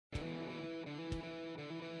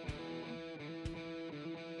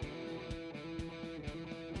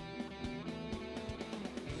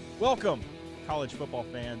Welcome, college football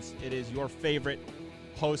fans. It is your favorite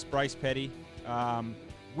host, Bryce Petty.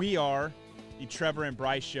 We are the Trevor and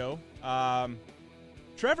Bryce Show.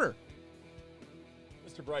 Trevor.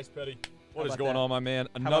 Mr. Bryce Petty, How what is about going that? on, my man?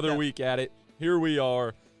 about Another that? week at it. Here we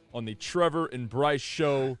are on the Trevor and Bryce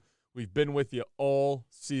Show. We've been with you all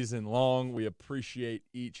season long. We appreciate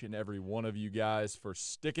each and every one of you guys for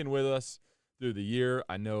sticking with us through the year.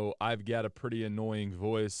 I know I've got a pretty annoying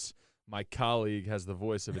voice. My colleague has the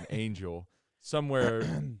voice of an angel. Somewhere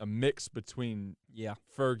a mix between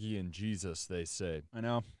Fergie and Jesus, they say. I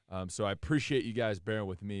know. So I appreciate you guys bearing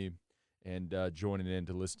with me and joining in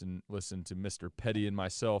to listen to Mr. Petty and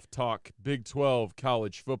myself talk Big 12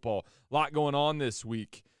 college football. A lot going on this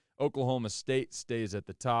week. Oklahoma State stays at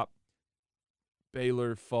the top.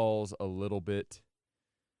 Baylor falls a little bit.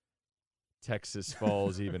 Texas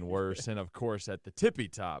falls even worse. And, of course, at the tippy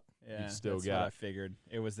top, Yeah, you've still that's what I got figured.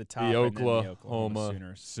 It was the top the and then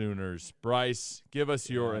Oklahoma Sooners. Bryce, give us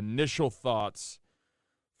your initial thoughts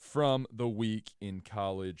from the week in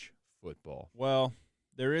college football. Well,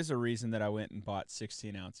 there is a reason that I went and bought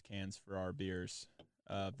 16-ounce cans for our beers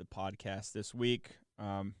of the podcast this week.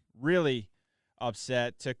 Really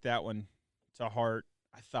upset. Took that one to heart.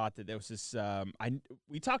 I thought that there was this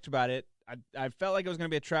we talked about it. I felt like it was going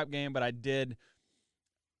to be a trap game, but I didn't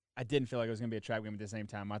feel like it was going to be a trap game at the same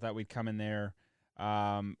time. I thought we'd come in there.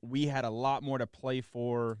 We had a lot more to play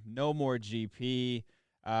for. No more GP.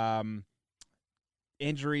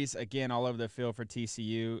 Injuries, again, all over the field for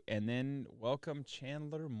TCU. And then welcome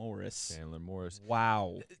Chandler Morris.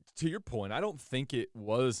 Wow. To your point, I don't think it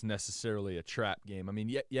was necessarily a trap game. I mean,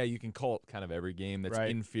 yeah, you can call it kind of every game that's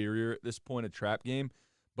inferior at this point a trap game.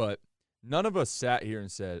 But none of us sat here and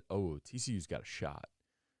said, oh, TCU's got a shot.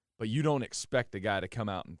 But you don't expect a guy to come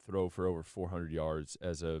out and throw for over 400 yards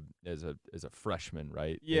as a freshman,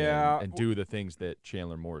 right? Yeah. And do the things that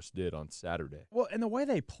Chandler Morris did on Saturday. Well, and the way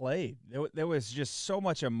they played, there was just so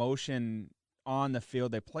much emotion on the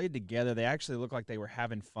field. They played together. They actually looked like they were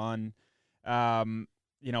having fun.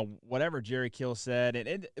 Whatever Jerry Kill said.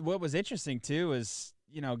 And what was interesting, too, is,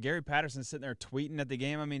 Gary Patterson sitting there tweeting at the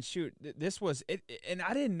game. I mean, shoot, this was it. And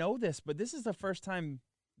I didn't know this, but this is the first time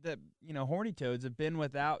that, Horny Toads have been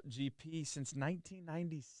without GP since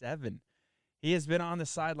 1997. He has been on the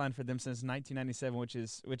sideline for them since 1997, which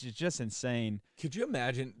is just insane. Could you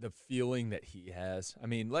imagine the feeling that he has? I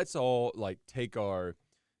mean, let's all take our,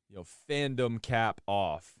 fandom cap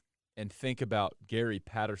off and think about Gary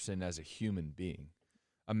Patterson as a human being.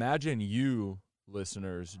 Imagine you,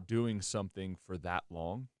 listeners, doing something for that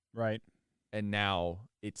long. Right. And now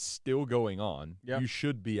it's still going on. Yep. You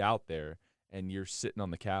should be out there, and you're sitting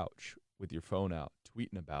on the couch with your phone out,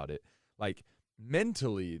 tweeting about it.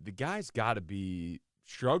 Mentally, the guy's got to be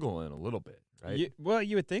struggling a little bit, right?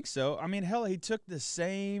 You would think so. I mean, hell, he took the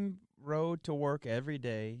same road to work every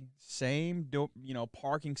day, same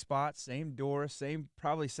parking spot, same door,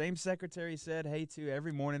 probably same secretary he said hey to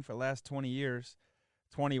every morning for the last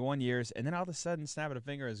 21 years, and then all of a sudden, snap of a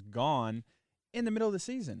finger, is gone in the middle of the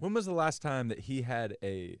season. When was the last time that he had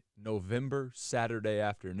a November Saturday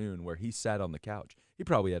afternoon where he sat on the couch? He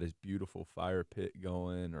probably had his beautiful fire pit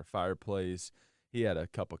going or fireplace. He had a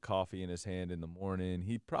cup of coffee in his hand in the morning.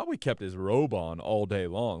 He probably kept his robe on all day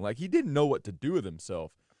long. He didn't know what to do with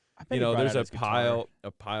himself. There's a pile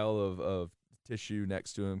of tissue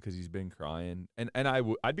next to him because he's been crying. And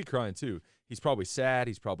I'd be crying too. He's probably sad.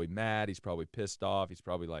 He's probably mad. He's probably pissed off. He's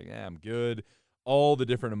probably like, I'm good. All the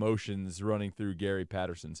different emotions running through Gary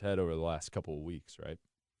Patterson's head over the last couple of weeks, right?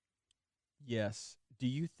 Yes. Do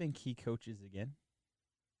you think he coaches again?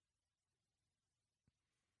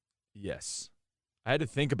 Yes. I had to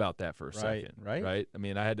think about that for a second. Right? I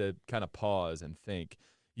mean, I had to kind of pause and think.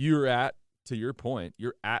 To your point,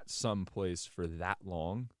 you're at some place for that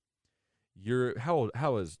long. How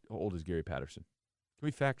old is Gary Patterson? Can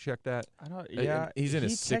we fact check that? I don't. Yeah, he's in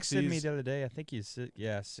his 60s. He texted me the other day. I think he's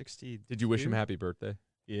 60. Did you wish him happy birthday?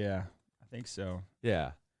 Yeah, I think so.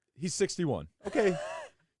 Yeah, he's 61. Okay,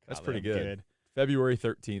 that's pretty good. February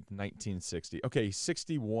 13th, 1960. Okay, he's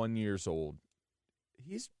 61 years old.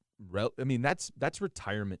 That's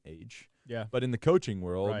retirement age. Yeah, but in the coaching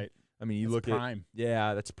world, right. I mean, that's prime.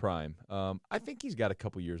 That's prime. I think he's got a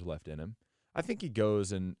couple years left in him. I think he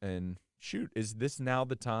goes and shoot. Is this now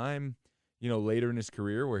the time? Later in his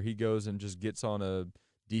career where he goes and just gets on a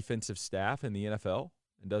defensive staff in the NFL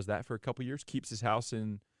and does that for a couple years, keeps his house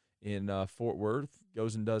in Fort Worth,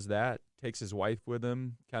 goes and does that, takes his wife with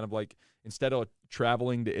him, kind of like instead of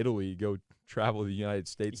traveling to Italy, go travel the United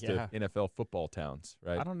States to NFL football towns,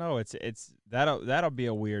 right? I don't know. That'll be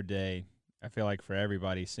a weird day, I feel like, for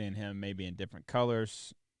everybody, seeing him maybe in different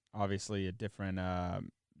colors, obviously a different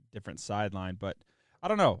different sideline. But I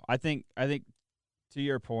don't know. I think to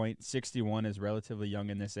your point, 61 is relatively young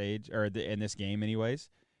in this age or in this game, anyways,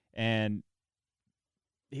 and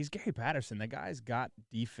he's Gary Patterson. The guy's got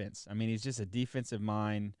defense. I mean, he's just a defensive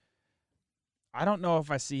mind. I don't know if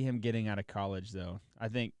I see him getting out of college, though. I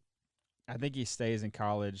think he stays in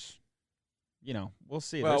college. We'll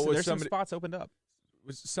see. Well, There's some spots opened up.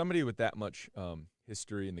 Was somebody with that much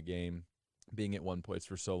history in the game, being at one place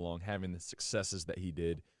for so long, having the successes that he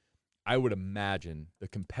did, I would imagine the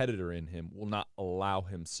competitor in him will not allow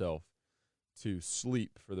himself to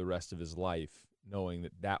sleep for the rest of his life knowing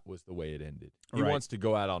that was the way it ended. He wants to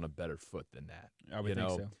go out on a better foot than that. I would think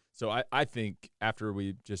so. So I think after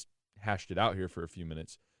we just hashed it out here for a few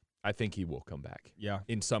minutes, I think he will come back. Yeah,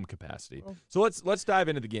 in some capacity. Well, so let's dive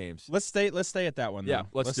into the games. Let's stay at that one. Though. Yeah,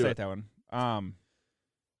 let's stay at that one.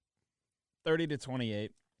 30-28.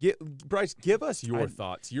 Bryce, give us your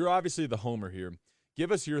thoughts. You're obviously the homer here.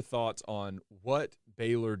 Give us your thoughts on what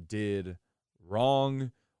Baylor did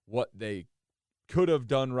wrong, what they could have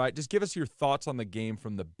done right. Just give us your thoughts on the game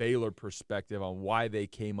from the Baylor perspective on why they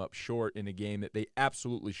came up short in a game that they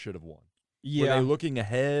absolutely should have won. Yeah. Were they looking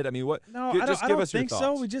ahead? I mean, what? No, I don't think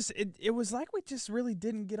so. We just it was like we just really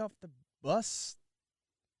didn't get off the bus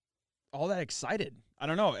all that excited. I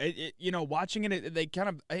don't know. Watching it, they kind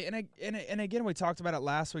of and again we talked about it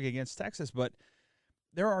last week against Texas, but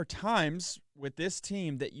there are times with this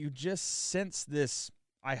team that you just sense this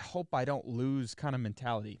I hope I don't lose kind of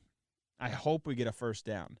mentality. I hope we get a first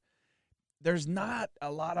down. There's not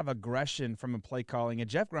a lot of aggression from a play calling, and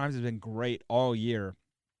Jeff Grimes has been great all year.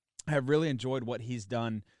 I have really enjoyed what he's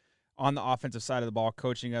done on the offensive side of the ball,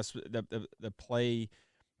 coaching us, the play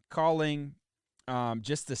calling,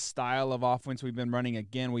 just the style of offense we've been running.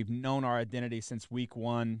 Again, we've known our identity since week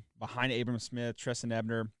one behind Abram Smith, Treston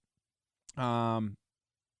Ebner. I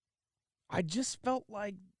just felt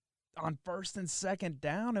like on first and second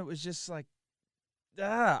down, it was just like,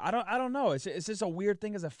 I don't know. It's just a weird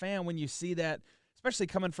thing as a fan when you see that, especially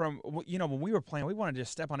coming from, when we were playing, we wanted to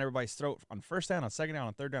just step on everybody's throat on first down, on second down,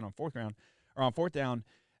 on third down, on fourth down.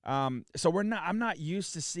 So I'm not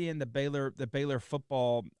used to seeing the Baylor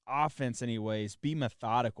football offense anyways be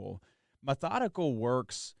methodical. Methodical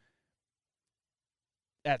works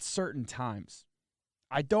at certain times.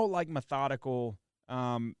 I don't like methodical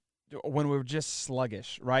when we were just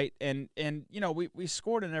sluggish, right? And we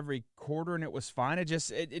scored in every quarter and it was fine. It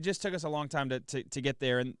just took us a long time to get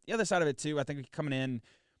there. And the other side of it too, I think coming in,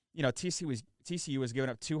 TCU was giving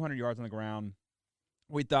up 200 yards on the ground.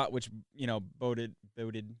 We thought, which would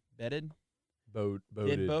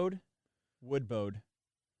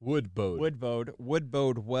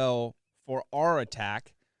bode well for our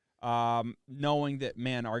attack, knowing that,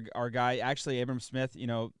 man, our guy actually Abram Smith,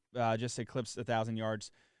 just eclipsed 1,000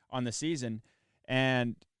 yards on the season,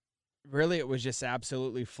 and really it was just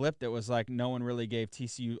absolutely flipped. It was like no one really gave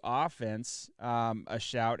TCU offense a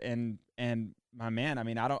shout, and my man, I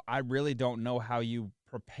mean, I really don't know how you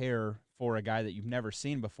prepare for a guy that you've never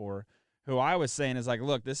seen before, who I was saying is like,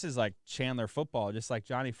 look, this is like Chandler football, just like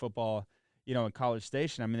Johnny football, in College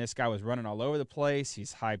Station. I mean, this guy was running all over the place.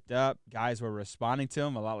 He's hyped up. Guys were responding to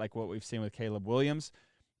him, a lot like what we've seen with Caleb Williams.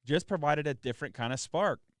 Just provided a different kind of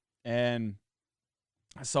spark. And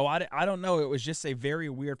so I don't know. It was just a very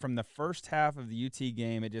weird, from the first half of the UT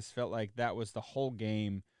game, it just felt like that was the whole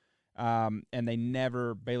game. And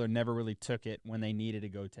Baylor never really took it when they needed to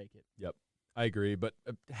go take it. Yep, I agree. But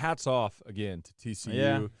hats off again to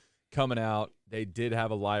TCU coming out. They did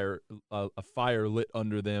have a fire lit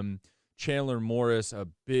under them. Chandler Morris, a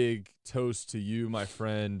big toast to you, my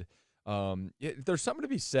friend. There's something to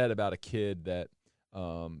be said about a kid that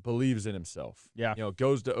believes in himself. Yeah.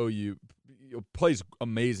 Goes to OU, plays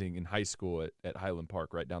amazing in high school at Highland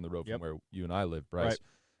Park, right down the road from where you and I live, Bryce.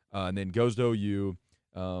 Right. And then goes to OU.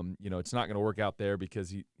 It's not going to work out there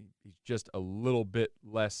because he's just a little bit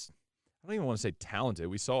less. I don't even want to say talented.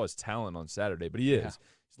 We saw his talent on Saturday, but he is. Yeah.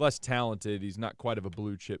 He's less talented. He's not quite of a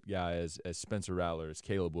blue chip guy as Spencer Rattler, as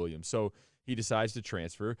Caleb Williams. So he decides to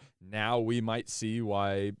transfer. Now we might see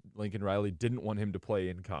why Lincoln Riley didn't want him to play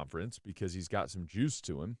in conference, because he's got some juice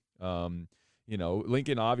to him.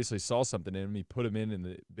 Lincoln obviously saw something in him. He put him in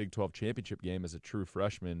the Big 12 championship game as a true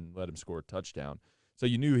freshman, let him score a touchdown. So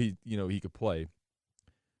you knew he could play.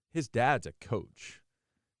 His dad's a coach.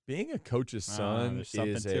 Being a coach's son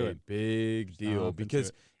is a big deal,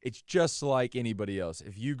 because it's just like anybody else.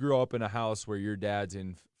 If you grow up in a house where your dad's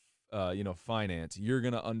in finance, you're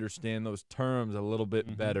going to understand those terms a little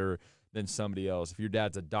bit better than somebody else. If your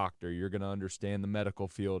dad's a doctor, you're going to understand the medical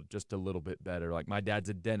field just a little bit better. Like my dad's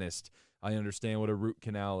a dentist. I understand what a root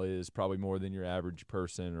canal is probably more than your average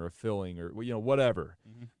person, or a filling, or whatever.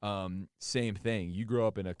 Same thing. You grow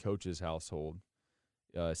up in a coach's household,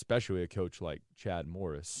 especially a coach like Chad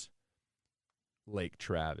Morris, Lake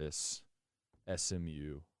Travis,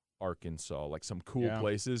 SMU, Arkansas, like some cool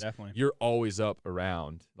places. Definitely. You're always up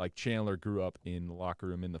around. Like Chandler grew up in the locker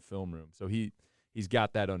room, in the film room. So he's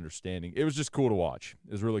got that understanding. It was just cool to watch.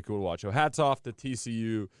 It was really cool to watch. So hats off to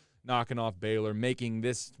TCU knocking off Baylor, making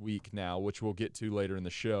this week now, which we'll get to later in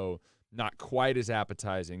the show, not quite as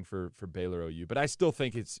appetizing for Baylor OU. But I still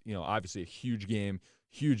think it's, obviously a huge game,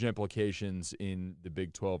 huge implications in the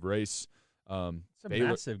Big 12 race. It's a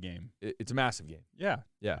massive game. It's a massive game. Yeah.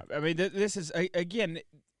 Yeah. I mean, this is, again,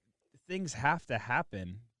 things have to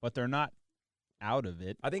happen, but they're not out of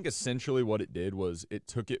it. I think essentially what it did was it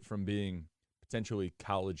took it from being potentially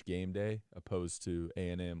college game day opposed to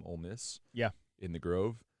A&M Ole Miss in the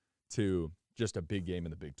Grove to just a big game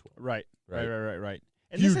in the Big 12. Right.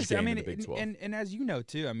 And Huge this is, game in the Big 12. And as you know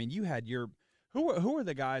too, I mean, you had your who are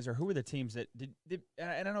the guys, or who are the teams that did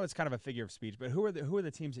and I know it's kind of a figure of speech, but who are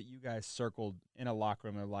the teams that you guys circled in a locker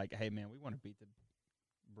room and are like, hey man, we want to beat the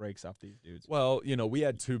brakes off these dudes? Well, we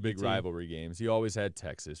had two big rivalry games. You always had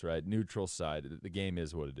Texas, right? Neutral side. The game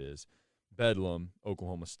is what it is. Bedlam,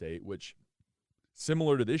 Oklahoma State, which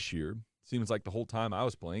similar to this year, seems like the whole time I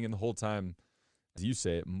was playing and the whole time, as you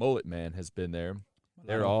say it, Mullet Man has been there.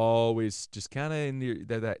 They're always just kind of in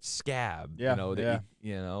that scab,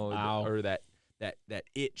 or that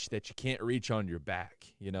itch that you can't reach on your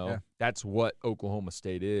back. That's what Oklahoma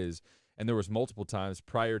State is. And there was multiple times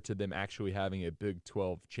prior to them actually having a Big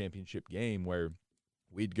 12 championship game where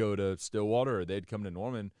we'd go to Stillwater or they'd come to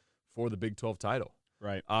Norman for the Big 12 title.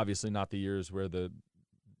 Right. Obviously not the years where the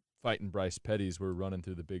fighting Bryce Petty's were running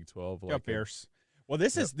through the Big 12. Like Bears. Well,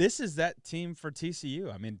 this is that team for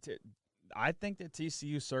TCU. I mean, I think that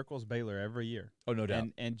TCU circles Baylor every year. Oh, no doubt.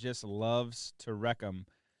 And just loves to wreck them.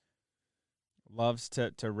 Loves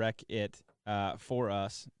to wreck it for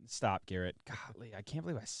us. Stop, Garrett. Golly, I can't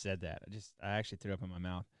believe I said that. I actually threw up in my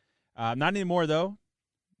mouth. Not anymore, though.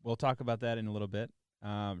 We'll talk about that in a little bit.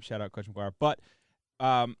 Shout out Coach McGuire. But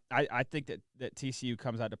I think that TCU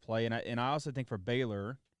comes out to play. And I also think for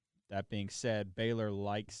Baylor, that being said, Baylor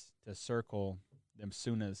likes to circle them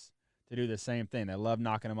Sooners to do the same thing. They love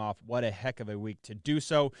knocking them off. What a heck of a week to do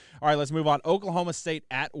so. All right, let's move on. Oklahoma State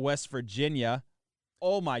at West Virginia.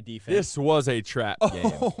 Oh, my defense. This was a trap game.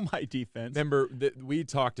 Oh, my defense. Remember, we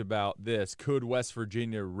talked about this. Could West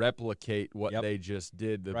Virginia replicate what they just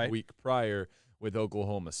did the week prior with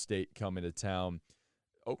Oklahoma State coming to town?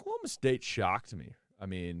 Oklahoma State shocked me. I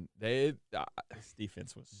mean, this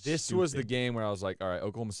defense was This was the game where I was like, all right,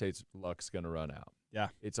 Oklahoma State's luck's going to run out. Yeah.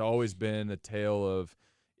 It's always been a tale of,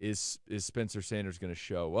 is Spencer Sanders going to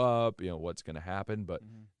show up? What's going to happen? But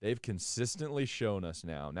they've consistently shown us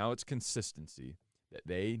now it's consistency, that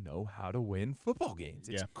they know how to win football games.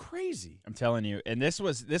 It's crazy. I'm telling you. And this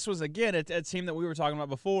was again, a team that we were talking about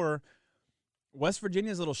before. West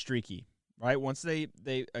Virginia's a little streaky, right? Once they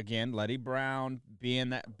again, Letty Brown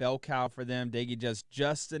being that bell cow for them, Daggy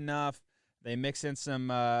just enough. They mix in some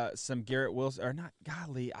Garrett Wilson, or not.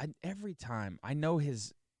 Golly, every time I know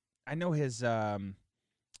his number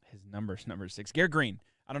 6, Garrett Green.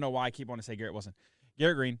 I don't know why I keep wanting to say Garrett Wilson.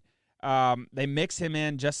 Garrett Green. They mix him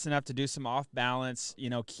in just enough to do some off balance,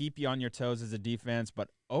 keep you on your toes as a defense. But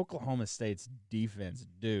Oklahoma State's defense,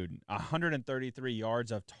 dude, 133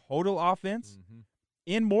 yards of total offense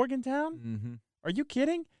in Morgantown. Are you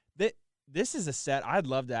kidding? This is a set I'd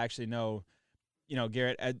love to actually know.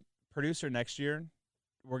 Garrett, producer next year,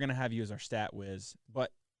 we're gonna have you as our stat whiz.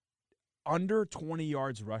 But under 20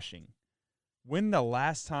 yards rushing. When the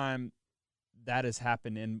last time that has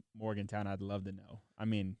happened in Morgantown, I'd love to know. I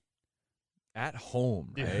mean, at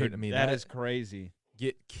home, right? Dude, I mean, that is crazy.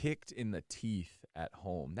 Get kicked in the teeth at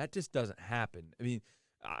home. That just doesn't happen. I mean,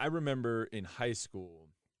 I remember in high school,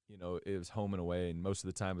 it was home and away, and most of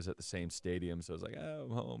the time it was at the same stadium. So I was like, oh,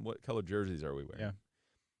 home. What color jerseys are we wearing? Yeah.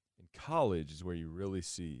 In college is where you really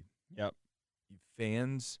see. Yep.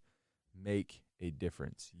 Fans make a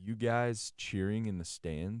difference. You guys cheering in the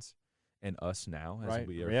stands and us now as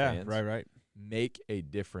we are fans. Right. Make a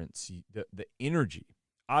difference. The energy.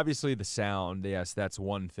 Obviously, the sound, yes, that's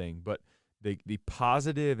one thing. But the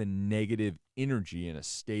positive and negative energy in a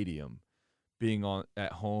stadium, being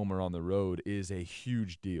at home or on the road, is a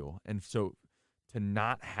huge deal. And so to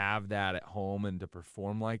not have that at home and to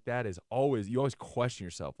perform like that is always – you always question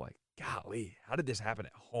yourself like, golly, how did this happen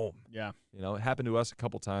at home? Yeah. It happened to us a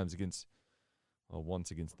couple times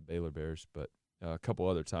once against the Baylor Bears. But a couple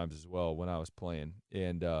other times as well when I was playing,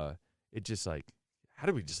 and it just like, how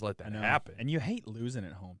did we just let that happen? And you hate losing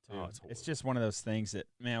at home too. Oh, it's just one of those things that,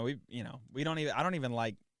 man, we don't even. I don't even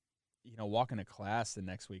like, walking to class the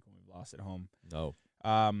next week when we lost at home. No.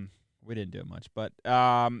 We didn't do it much, but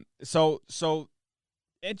so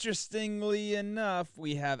interestingly enough,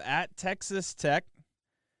 we have at Texas Tech,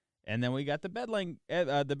 and then we got the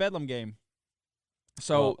Bedlam game.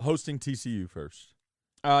 So hosting TCU first.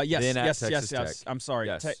 Yes. I'm sorry.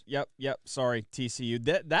 Yes. Yep. Sorry,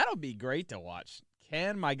 TCU. That'll be great to watch.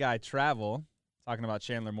 Can my guy travel? Talking about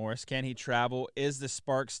Chandler Morris. Can he travel? Is the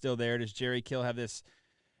spark still there? Does Jerry Kill have this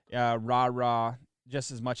rah-rah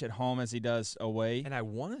just as much at home as he does away? And I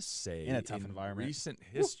want to say in a tough environment. Recent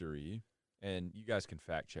history, and you guys can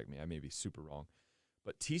fact check me, I may be super wrong,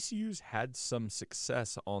 but TCU's had some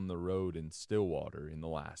success on the road in Stillwater in the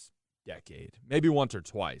last decade, maybe once or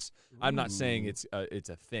twice. I'm not saying it's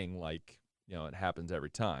a thing like, it happens every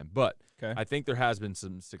time, but okay. I think there has been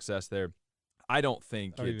some success there. I don't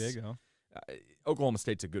think it's Oklahoma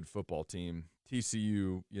State's a good football team.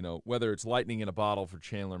 TCU, whether it's lightning in a bottle for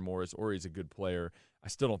Chandler Morris or he's a good player, I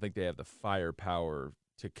still don't think they have the firepower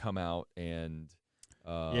to come out and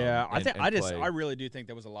I really do think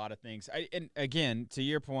there was a lot of things. And again, to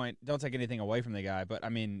your point, don't take anything away from the guy, but I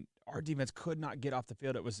mean, our defense could not get off the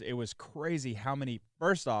field. It was crazy how many.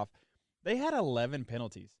 First off, they had 11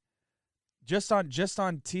 penalties. Just on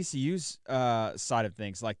TCU's side of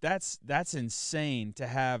things, like that's insane to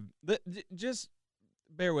have. Just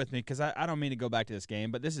bear with me because I don't mean to go back to this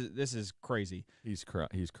game, but this is crazy. He's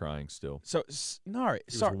crying still. So Nari,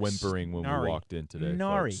 he was whimpering when we walked in today.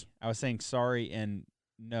 Nari, folks. I was saying sorry and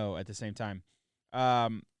no at the same time.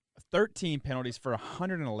 13 penalties for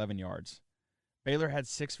 111 yards. Baylor had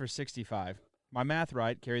 6 for 65. My math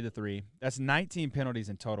right, carry the 3. That's 19 penalties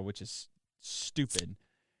in total, which is stupid.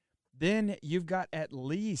 Then you've got at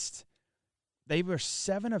least, they were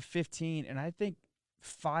 7 of 15, and I think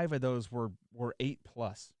 5 of those were 8+,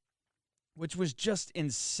 which was just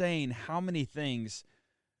insane how many things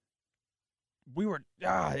we were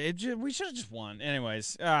we should have just won.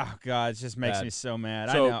 Anyways, God, it just makes me so mad.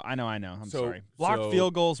 So, I know. I'm sorry. Blocked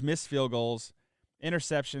field goals, missed field goals,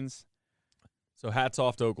 interceptions. So hats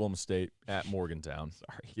off to Oklahoma State at Morgantown.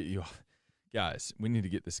 Sorry. Guys, we need to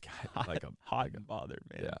get this guy hot and bothered,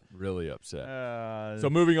 man. Yeah, really upset. So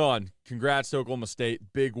moving on, congrats to Oklahoma State.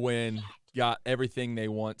 Big win. Got everything they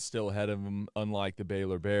want still ahead of them, unlike the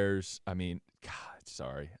Baylor Bears. I mean, God,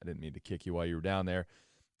 sorry. I didn't mean to kick you while you were down there.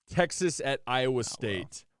 Texas at Iowa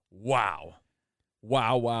State. Wow.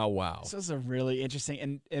 This is a really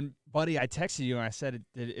interesting. And buddy, I texted you and I said,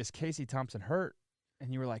 is Casey Thompson hurt?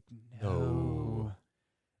 And you were like, no.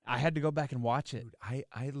 I had to go back and watch it. Dude,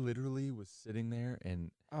 I literally was sitting there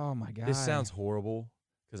and oh my God. This sounds horrible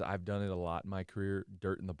because I've done it a lot in my career,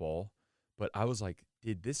 dirt in the ball. But I was like,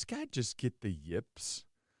 did this guy just get the yips?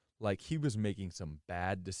 Like he was making some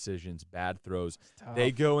bad decisions, bad throws.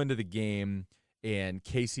 They go into the game and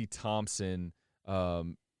Casey Thompson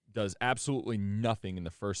does absolutely nothing in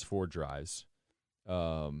the first 4 drives.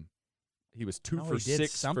 He was 2 for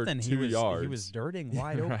 6 for 2 yards. He was dirting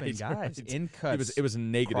wide open guys. Right. In cuts. It was a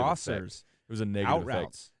negative crossers, effect. It was a negative out effect.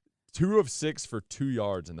 Routes. 2 of 6 for 2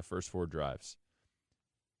 yards in the first 4 drives.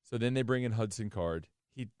 So then they bring in Hudson Card.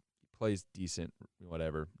 He plays decent,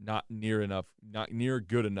 whatever. Not near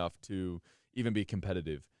good enough to even be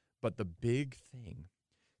competitive. But the big thing,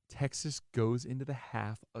 Texas goes into the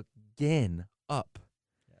half again up.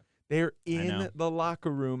 Yeah. They're in the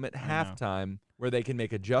locker room at halftime where they can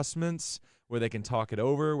make adjustments, where they can talk it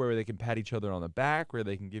over, where they can pat each other on the back, where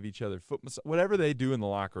they can give each other foot massage, whatever they do in the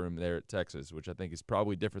locker room there at Texas, which I think is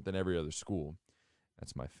probably different than every other school.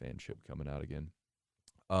 That's my fanship coming out again.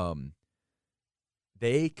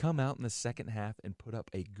 They come out in the second half and put up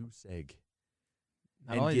a goose egg.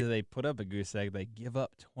 Not only do they put up a goose egg, they give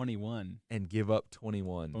up 21. And give up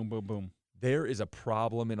 21. Boom, boom, boom. There is a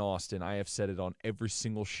problem in Austin. I have said it on every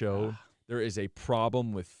single show. There is a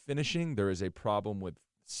problem with finishing. There is a problem with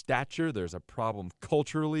stature. There's a problem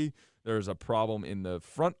culturally. There's a problem in the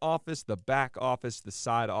front office, the back office, the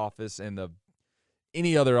side office, and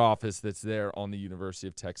any other office that's there on the University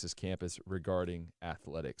of Texas campus regarding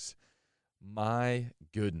athletics. My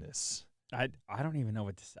goodness. I don't even know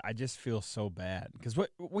what to say. I just feel so bad because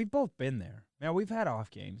we've both been there. Man, we've had off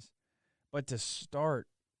games. But to start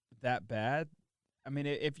that bad, I mean,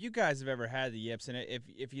 if you guys have ever had the yips, and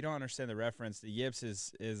if you don't understand the reference, the yips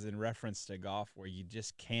is in reference to golf where you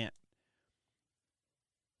just can't.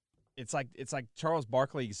 It's like Charles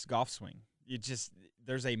Barkley's golf swing.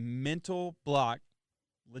 There's a mental block,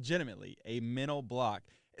 legitimately a mental block.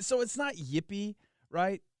 So it's not yippy,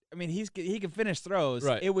 right? I mean, he can finish throws.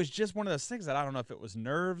 Right. It was just one of those things that I don't know if it was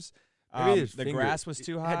nerves. Maybe his The finger grass was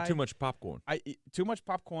too high. Had too much popcorn. Too much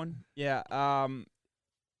popcorn. Yeah.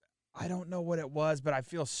 I don't know what it was, but I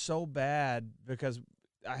feel so bad because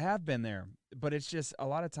I have been there. But it's just a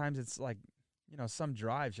lot of times it's like, some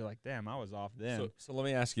drives you're like, damn, I was off then. So let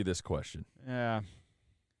me ask you this question. Yeah.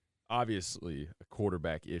 Obviously, a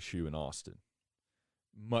quarterback issue in Austin.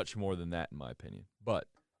 Much more than that, in my opinion. But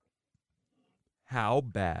how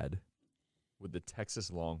bad would the Texas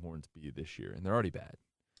Longhorns be this year? And they're already bad.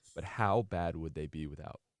 But how bad would they be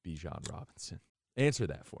without Bijan Robinson? Answer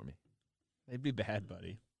that for me. They'd be bad,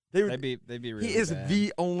 buddy. They'd be really He is bad.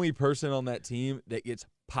 the only person on that team that gets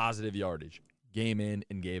positive yardage, game in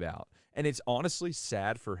and game out. And it's honestly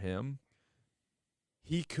sad for him.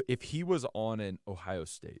 If he was on an Ohio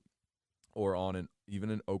State or on even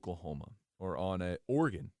an Oklahoma or on a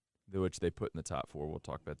Oregon, which they put in the top 4, we'll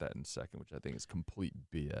talk about that in a second, which I think is complete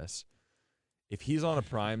BS. If he's on a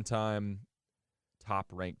primetime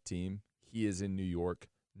top-ranked team, he is in New York,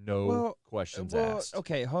 questions asked.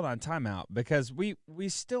 Okay, hold on, timeout, because we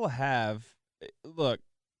still have look.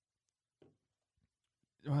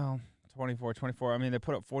 Well, 24. I mean, they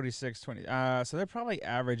put up 46, 20. So they're probably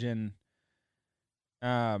averaging.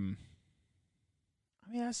 I mean,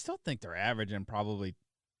 I still think they're averaging probably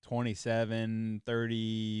 27,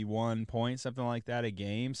 31 points, something like that a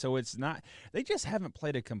game. So it's not. They just haven't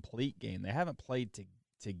played a complete game. They haven't played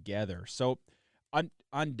together. So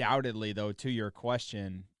undoubtedly, though, to your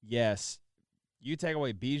question, yes, you take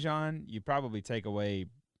away Bijan, you probably take away.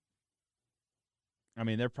 I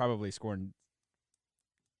mean, they're probably scoring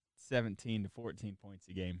 17 to 14 points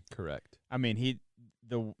a game. Correct. I mean,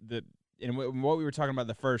 and what we were talking about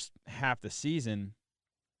the first half the season,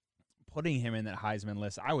 putting him in that Heisman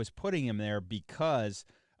list, I was putting him there because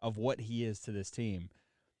of what he is to this team.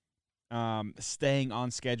 Staying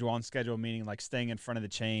on schedule meaning like staying in front of the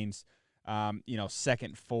chains,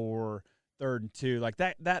 2nd 4, 3rd 2, like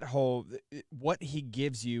that whole what he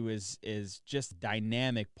gives you is just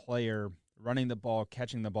dynamic player, running the ball,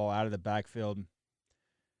 catching the ball out of the backfield.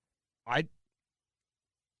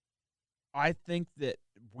 I think that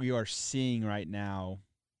we are seeing right now,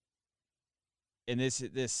 and this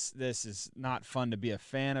is not fun to be a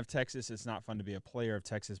fan of Texas. It's not fun to be a player of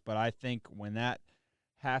Texas. But I think when that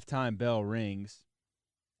halftime bell rings,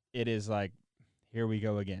 it is like, here we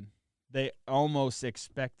go again. They almost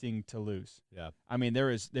expecting to lose. Yeah. I mean,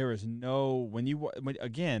 there is no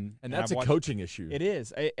again, and that's a coaching issue. It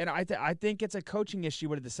is, and I think it's a coaching issue,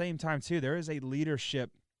 but at the same time too, there is a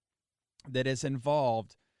leadership that is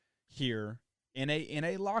involved here in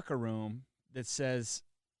a locker room that says,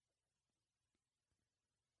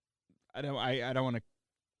 I don't want to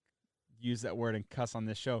use that word and cuss on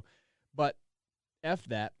this show, but F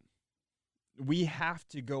that. We have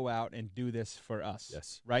to go out and do this for us.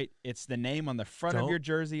 Yes. Right? It's the name on the front of your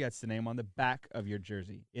jersey. It's the name on the back of your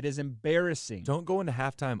jersey. It is embarrassing. Don't go into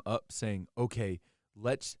halftime up saying, okay,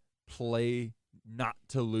 let's play not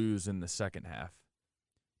to lose in the second half.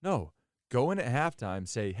 No. Go in at halftime,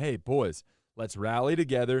 say, hey, boys, let's rally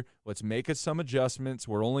together. Let's make us some adjustments.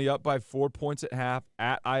 We're only up by 4 points at half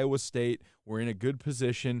at Iowa State. We're in a good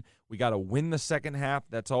position. We got to win the second half.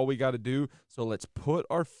 That's all we got to do. So let's put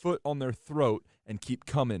our foot on their throat and keep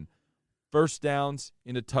coming. First downs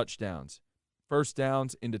into touchdowns. First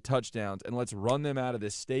downs into touchdowns. And let's run them out of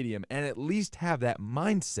this stadium and at least have that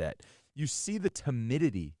mindset. You see the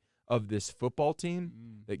timidity of this football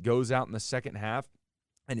team that goes out in the second half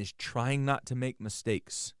and is trying not to make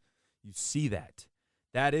mistakes. You see that.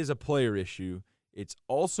 That is a player issue. It's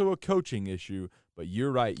also a coaching issue, but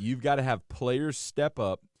you're right. You've got to have players step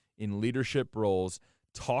up in leadership roles,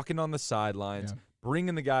 talking on the sidelines,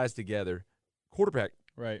 bringing the guys together. Quarterback,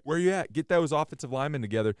 right? Where you at? Get those offensive linemen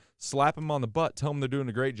together, slap them on the butt, tell them they're doing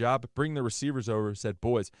a great job, bring the receivers over, said,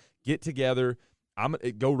 boys, get together.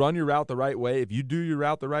 Go run your route the right way. If you do your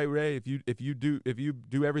route the right way, if you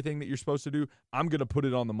do everything that you're supposed to do, I'm going to put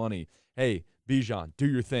it on the money. Hey, Bijan, do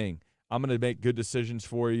your thing. I'm going to make good decisions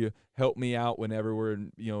for you. Help me out whenever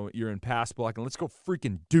you're in pass blocking. Let's go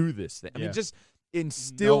freaking do this thing. I mean, just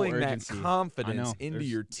instilling that confidence into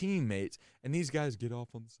your teammates. And these guys get off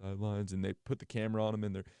on the sidelines and they put the camera on them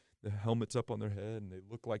and the helmets up on their head and they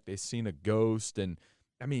look like they've seen a ghost. And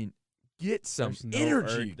I mean, get some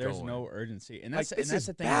energy. There's no urgency, and that's the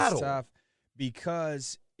thing battle. That's tough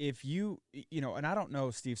because if and I don't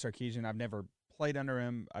know Steve Sarkisian. I've never played under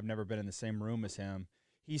him. I've never been in the same room as him.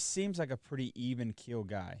 He seems like a pretty even keel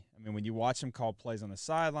guy. I mean, when you watch him call plays on the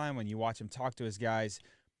sideline, when you watch him talk to his guys,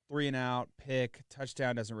 3 and out, pick,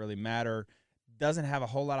 touchdown doesn't really matter. Doesn't have a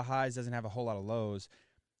whole lot of highs, doesn't have a whole lot of lows.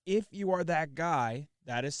 If you are that guy,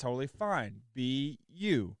 That is totally fine. Be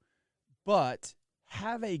you. But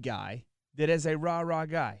have a guy that is a rah-rah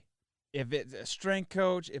guy. If it's a strength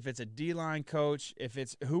coach, if it's a D-line coach, if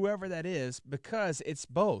it's whoever that is, because it's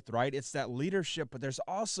both, right? It's that leadership, but there's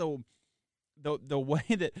also the way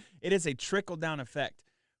that it is a trickle-down effect.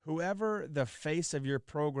 Whoever the face of your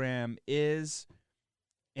program is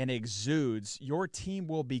and exudes, your team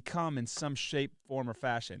will become in some shape, form, or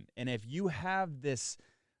fashion. And if you have this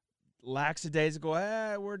lackadaisical,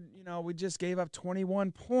 we just gave up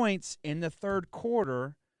 21 points in the third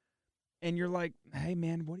quarter, and you're like, hey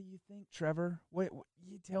man, what do you think, Trevor? What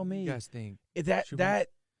you tell me? You guys think that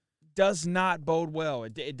does not bode well.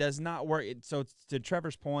 It does not work. So to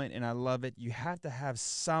Trevor's point, and I love it, you have to have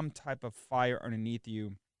some type of fire underneath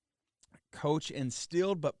you. Coach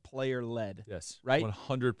instilled, but player led. Yes, right.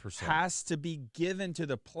 100% has to be given to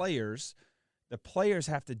the players. The players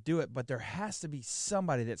have to do it, but there has to be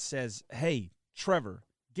somebody that says, "Hey, Trevor,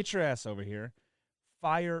 get your ass over here.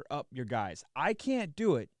 Fire up your guys. I can't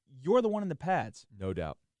do it. You're the one in the pads. No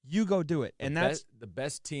doubt. You go do it." And that's the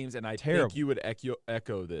best teams, and I terrible. think you would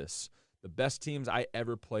echo this. The best teams I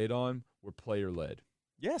ever played on were player led.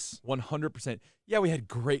 Yes, 100%. Yeah, we had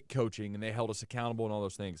great coaching, and they held us accountable and all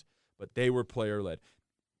those things. But they were player-led.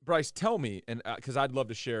 Bryce, tell me, and because I'd love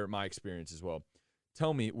to share my experience as well.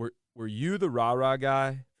 Tell me, were you the rah-rah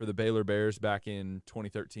guy for the Baylor Bears back in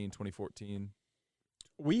 2013, 2014?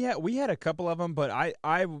 We had a couple of them, but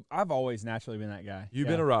I've always naturally been that guy. You've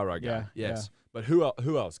been a rah-rah guy, yeah, yes. Yeah. But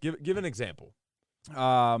who else? Give an example.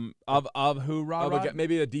 Of who rah-rah?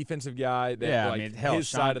 Maybe a defensive guy that his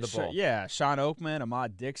side of the ball. Sean Oakman,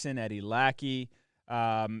 Ahmad Dixon, Eddie Lackey.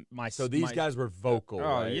 So these guys were vocal.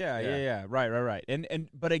 Oh, right? Yeah. Right.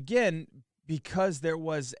 But again, because there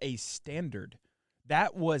was a standard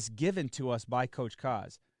that was given to us by Coach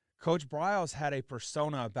Kaz. Coach Briles had a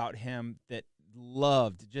persona about him that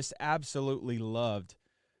just absolutely loved,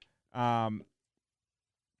 to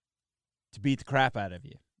beat the crap out of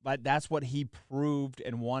you. But that's what he proved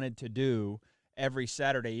and wanted to do every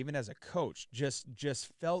Saturday, even as a coach. Just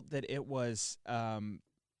felt that it was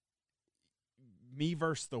me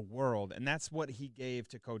versus the world, and that's what he gave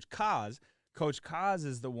to Coach Kaz. Coach Kaz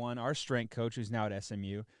is the one, our strength coach, who's now at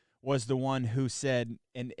SMU, was the one who said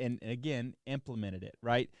and again implemented it.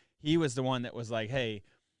 Right, he was the one that was like, "Hey,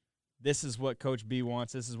 this is what Coach B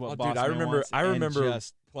wants. This is what Boss Man wants." I remember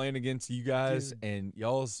playing against you guys, and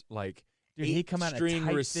y'all's like, he come out string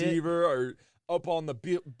receiver or up on the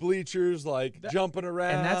bleachers, jumping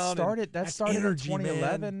around. And that started energy, in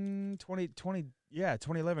 2011, 2020. Yeah,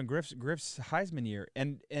 2011, Griff's Heisman year.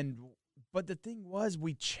 But the thing was,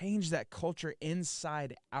 we changed that culture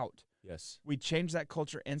inside out. Yes. We changed that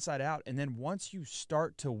culture inside out. And then once you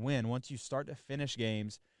start to win, once you start to finish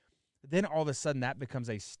games, then all of a sudden that becomes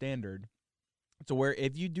a standard to where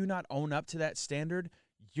if you do not own up to that standard,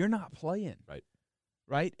 you're not playing.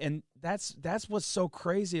 Right? And that's what's so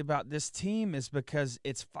crazy about this team is because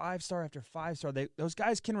it's 5-star after 5-star. Those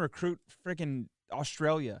guys can recruit freaking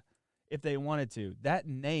Australia if they wanted to. That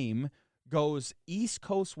name goes East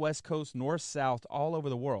Coast, West Coast, North, South, all over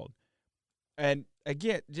the world. And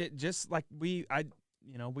again, just like we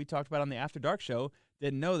talked about on the After Dark show,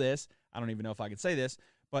 didn't know this. I don't even know if I could say this,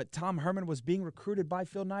 but Tom Herman was being recruited by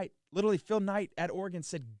Phil Knight. Literally, Phil Knight at Oregon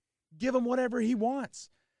said, "Give him whatever he wants."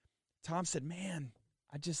 Tom said, "Man,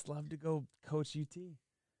 I just love to go coach UT."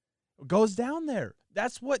 Goes down there.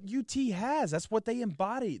 That's what UT has. That's what they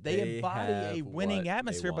embody. They embody a winning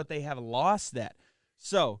atmosphere, but they have lost that.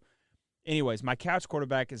 So, anyways, my couch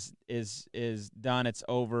quarterback is done. It's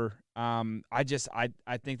over. I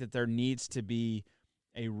think that there needs to be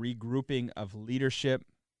a regrouping of leadership,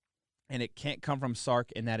 and it can't come from Sark,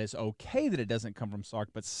 and that is okay that it doesn't come from Sark,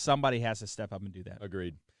 but somebody has to step up and do that.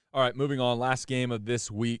 Agreed. All right, moving on. Last game of this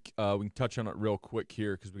week. We can touch on it real quick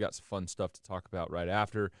here because we got some fun stuff to talk about right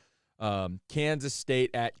after. Kansas State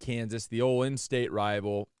at Kansas, the old in-state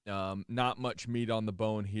rival. Not much meat on the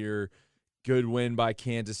bone here. Good win by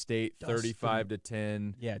Kansas State,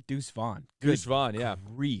 35-10. Yeah, Deuce Vaughn. Deuce Vaughn, yeah.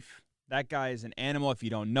 Grief. That guy is an animal. If you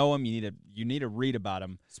don't know him, you need to read about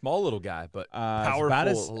him. Small little guy, but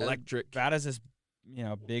powerful, electric. About as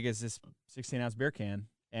big as this 16-ounce beer can,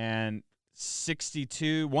 and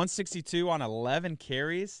 162 on 11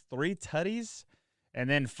 carries, 3 tutties. And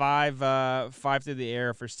then five through the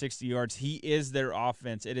air for 60 yards. He is their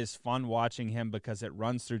offense. It is fun watching him because it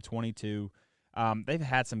runs through 22. They've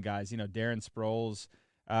had some guys. Darren Sproles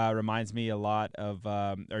reminds me a lot of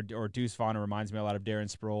or Deuce Vaughn reminds me a lot of Darren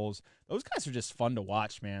Sproles. Those guys are just fun to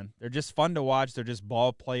watch, man. They're just fun to watch. They're just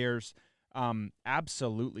ball players.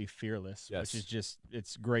 Absolutely fearless, yes. Which is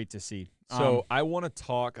it's great to see. So I want to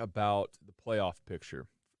talk about the playoff picture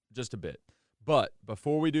just a bit. But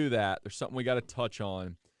before we do that, there's something we got to touch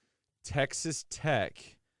on. Texas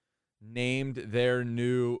Tech named their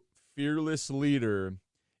new fearless leader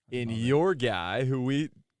in your guy who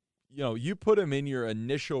you put him in your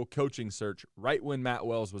initial coaching search right when Matt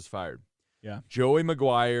Wells was fired. Yeah. Joey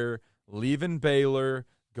McGuire leaving Baylor,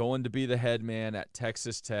 going to be the head man at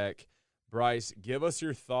Texas Tech. Bryce, give us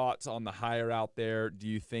your thoughts on the hire out there. Do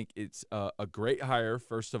you think it's a great hire,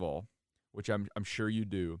 first of all, which I'm sure you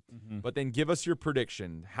do, but then give us your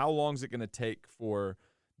prediction. How long is it going to take for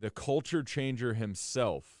the culture changer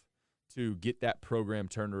himself to get that program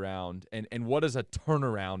turned around? And what does a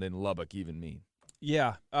turnaround in Lubbock even mean?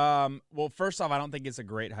 Yeah. Well, first off, I don't think it's a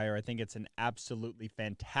great hire. I think it's an absolutely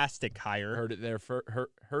fantastic hire. Heard it there.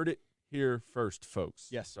 Heard it here first, folks.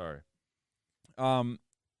 Yes. Sorry.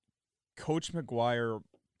 Coach McGuire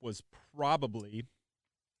was probably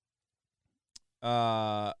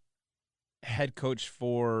head coach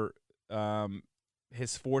for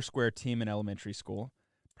his Foursquare team in elementary school.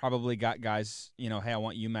 Probably got guys, hey, I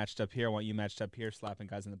want you matched up here. I want you matched up here, slapping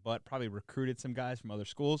guys in the butt. Probably recruited some guys from other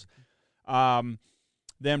schools.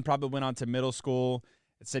 Then probably went on to middle school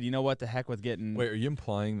and said, you know what, the heck with getting. Wait, are you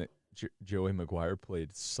implying that Joey McGuire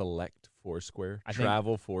played select Foursquare,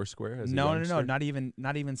 travel Foursquare? As no, not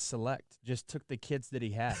even select. Just took the kids that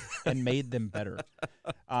he had and made them better.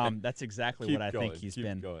 That's exactly what I think he's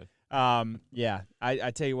been. Yeah,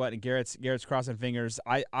 I tell you what, and Garrett's crossing fingers.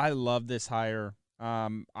 I love this hire.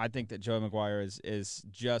 I think that Joey McGuire is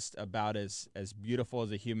just about as beautiful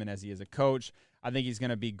as a human as he is a coach. I think he's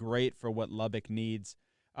going to be great for what Lubbock needs.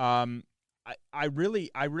 I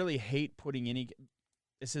really hate putting any.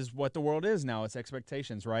 This is what the world is now. It's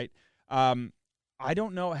expectations, right? I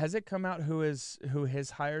don't know. Has it come out who his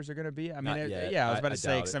hires are going to be? I mean, yeah, I was about to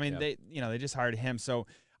say, because they just hired him, so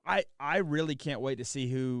I really can't wait to see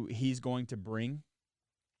who he's going to bring.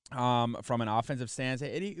 From an offensive stance,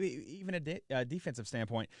 even a defensive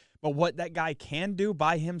standpoint. But what that guy can do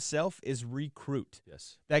by himself is recruit.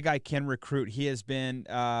 Yes. That guy can recruit. He has been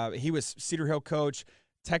he was Cedar Hill coach,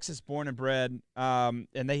 Texas born and bred. And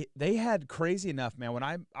they had crazy enough, man. When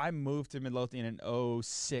I moved to Midlothian in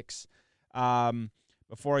 2006,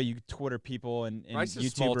 before you Twitter people and Bryce YouTuber. A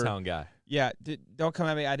small town guy. Yeah, don't come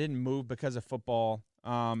at me. I didn't move because of football.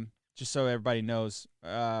 Just so everybody knows,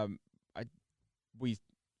 we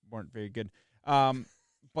weren't very good.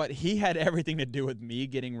 But he had everything to do with me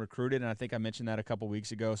getting recruited, and I think I mentioned that a couple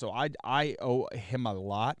weeks ago. So I owe him a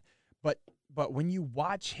lot. But when you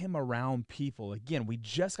watch him around people, again, we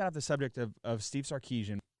just got off the subject of Steve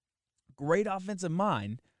Sarkisian. Great offensive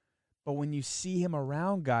mind, but when you see him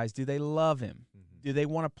around guys, do they love him? Mm-hmm. Do they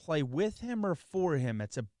want to play with him or for him?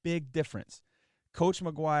 It's a big difference. Coach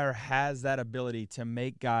McGuire has that ability to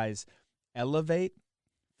make guys elevate,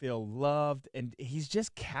 feel loved, and he's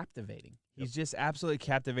just captivating. He's just absolutely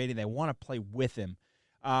captivating. They want to play with him.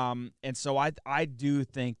 And so I do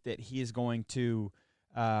think that he is going to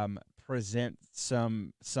present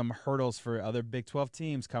some hurdles for other Big 12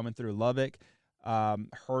 teams coming through Lubbock,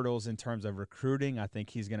 hurdles in terms of recruiting. I think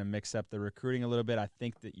he's going to mix up the recruiting a little bit. I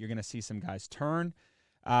think that you're going to see some guys turn.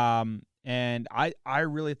 And I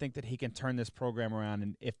really think that he can turn this program around.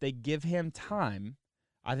 And if they give him time,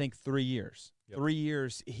 I think 3 years. Yep. 3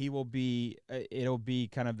 years, he will be. It'll be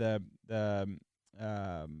kind of the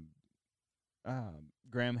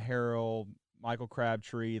Graham Harrell, Michael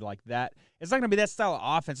Crabtree, like that. It's not going to be that style of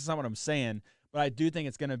offense. That's not what I'm saying. But I do think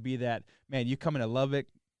it's going to be that, man, you come into Lubbock,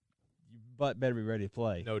 you better be ready to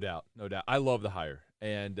play. No doubt. I love the hire.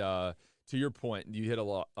 And to your point, you hit a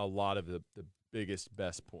lot of the biggest,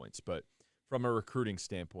 best points. But from a recruiting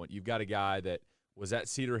standpoint, you've got a guy that was at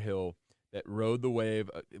Cedar Hill, that rode the wave.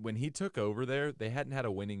 When he took over there, they hadn't had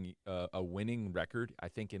a winning record, I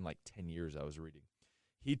think, in like 10 years, I was reading.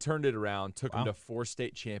 He turned it around, took them to 4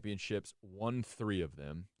 state championships, won 3 of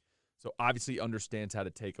them. So obviously understands how to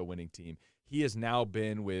take a winning team. He has now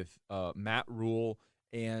been with Matt Rule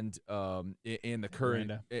and the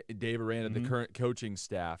current Dave Aranda, the current coaching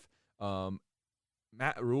staff.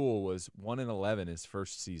 Matt Rule was 1-11 his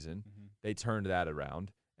first season. Mm-hmm. They turned that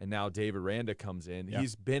around. And now Dave Aranda comes in. Yeah.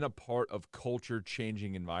 He's been a part of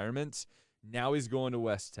culture-changing environments. Now he's going to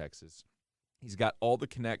West Texas. He's got all the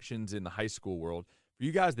connections in the high school world. For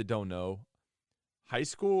you guys that don't know, high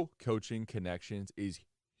school coaching connections is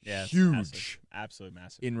huge. Massive. Absolutely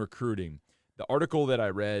massive. In recruiting. The article that I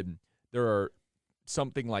read, there are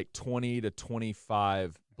something like 20 to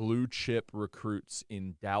 25 blue-chip recruits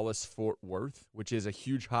in Dallas-Fort Worth, which is a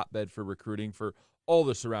huge hotbed for recruiting for all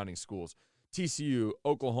the surrounding schools. TCU,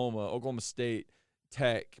 Oklahoma State,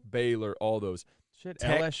 Tech, Baylor, all those. Shit,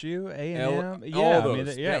 Tech, LSU, L- A&M, yeah, all I those.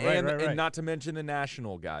 mean, yeah, and, right. and not to mention the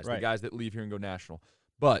national guys, the Right. guys that leave here and go national.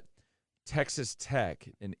 But Texas Tech,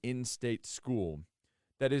 an in-state school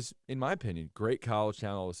that is, in my opinion, great college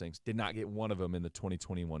town, all those things, did not get one of them in the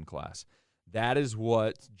 2021 class. That is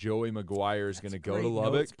what Joey McGuire is going to go to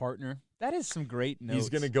Lubbock. Notes, partner. That is some great notes. He's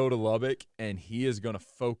going to go to Lubbock, and he is going to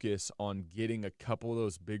focus on getting a couple of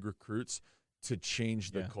those big recruits to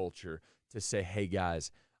change the culture, to say, hey,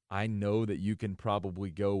 guys, I know that you can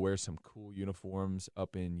probably go wear some cool uniforms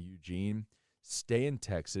up in Eugene. Stay in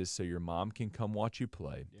Texas so your mom can come watch you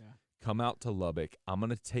play. Yeah. Come out to Lubbock. I'm going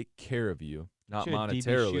to take care of you, not Should a DB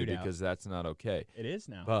monetarily shootout. because that's not okay. It is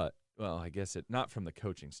now. But, well, I guess not from the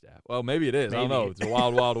coaching staff. Well, maybe it is. I don't Maybe. know. It's a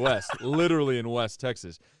wild, wild west, literally in West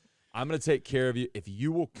Texas. I'm going to take care of you. If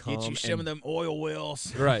you will come Get you some of them oil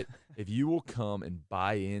wells. Right. If you will come and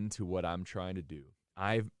buy into what I'm trying to do,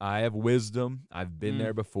 I have wisdom. I've been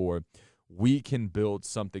there before. We can build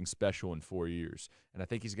something special in 4 years. And I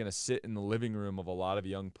think he's going to sit in the living room of a lot of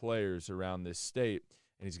young players around this state,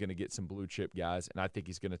 and he's going to get some blue chip guys. And I think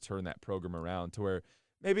he's going to turn that program around to where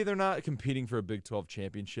maybe they're not competing for a Big 12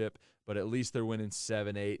 championship, but at least they're winning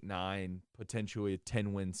 7, 8, 9, potentially a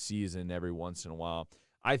 10-win season every once in a while.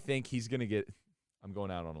 I think he's going to get – I'm going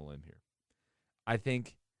out on a limb here. I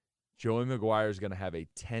think Joey McGuire is going to have a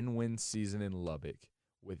 10-win season in Lubbock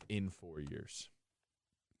within 4 years.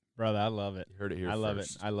 Brother, I love it. You heard it here I first. love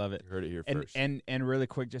it. I love it. You heard it here And first. and really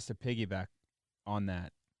quick, just to piggyback on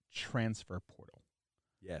that, transfer portal.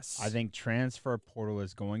 Yes. I think transfer portal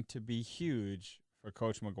is going to be huge for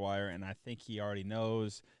Coach McGuire, and I think he already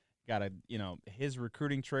knows. His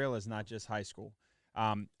recruiting trail is not just high school.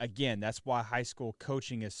 Again, that's why high school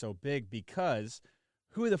coaching is so big, because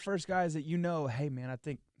who are the first guys that hey, man, I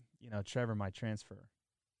think, Trevor might transfer?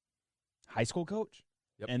 High school coach.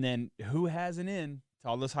 Yep. And then who has an in to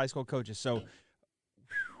all those high school coaches? So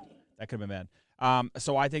that could have been bad.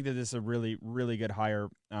 So I think that this is a really, really good hire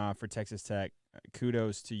for Texas Tech.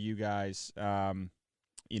 Kudos to you guys, in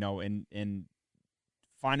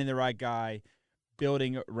finding the right guy,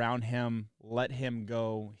 building around him, let him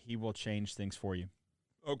go. He will change things for you.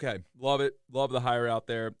 Okay. Love it. Love the hire out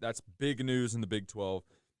there. That's big news in the Big 12.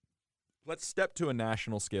 Let's step to a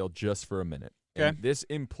national scale just for a minute. Okay. And this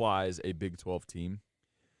implies a Big 12 team.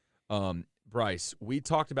 Bryce, we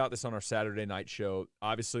talked about this on our Saturday night show.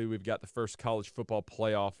 Obviously, we've got the first college football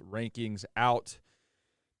playoff rankings out.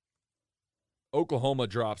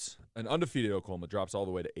 An undefeated Oklahoma drops all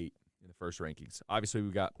the way to 8 in the first rankings. Obviously,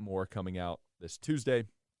 we've got more coming out this Tuesday.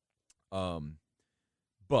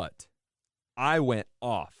 But I went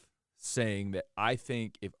off saying that I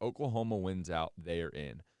think if Oklahoma wins out, they are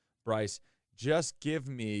in. Bryce, just give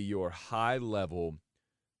me your high level.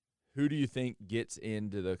 Who do you think gets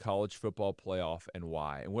into the college football playoff and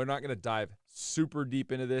why? And we're not going to dive super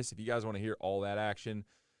deep into this. If you guys want to hear all that action,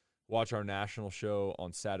 watch our national show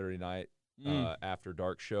on Saturday night after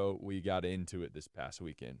dark show. We got into it this past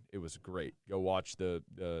weekend. It was great. Go watch the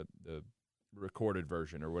recorded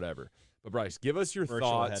version or whatever. But, Bryce, give us your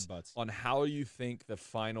thoughts on how you think the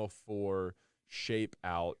Final Four shape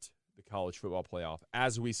out the college football playoff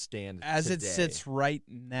as we stand As today. it sits right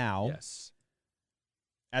now. Yes.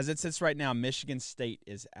 As it sits right now, Michigan State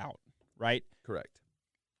is out, right? Correct.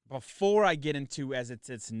 Before I get into as it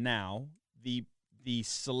sits now, the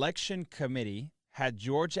selection committee had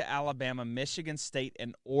Georgia, Alabama, Michigan State,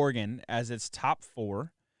 and Oregon as its top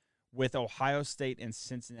 4, with Ohio State and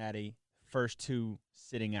Cincinnati first 2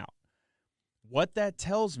 sitting out. What that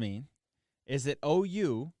tells me is that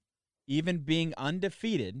OU, even being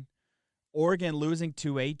undefeated, Oregon losing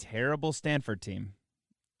to a terrible Stanford team,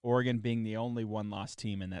 Oregon being the only one-loss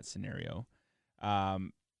team in that scenario.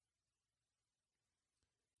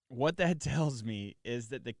 What that tells me is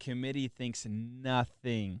that the committee thinks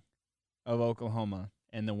nothing of Oklahoma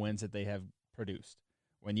and the wins that they have produced.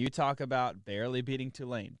 When you talk about barely beating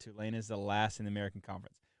Tulane, Tulane is the last in the American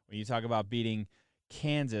Conference. When you talk about beating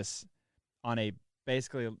Kansas on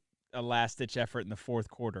basically a last-ditch effort in the fourth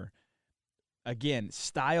quarter, again,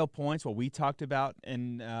 style points, what we talked about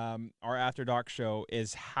in our After Dark show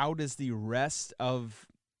is how does the rest of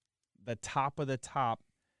the top of the top,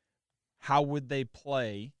 how would they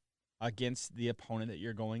play against the opponent that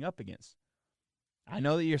you're going up against? I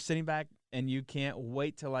know that you're sitting back and you can't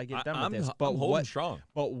wait till I get done with this. But I'm holding strong.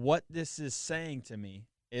 But what this is saying to me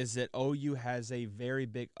is that OU has a very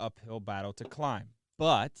big uphill battle to climb.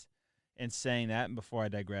 But in saying that, and before I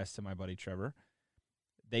digress to my buddy Trevor,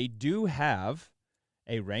 they do have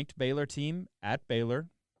a ranked Baylor team at Baylor.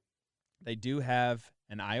 They do have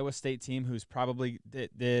an Iowa State team who's probably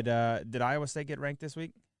did Iowa State get ranked this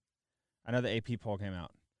week? I know the AP poll came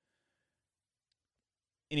out.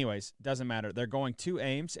 anyways, doesn't matter. They're going to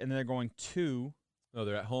Ames, and then they're going to No,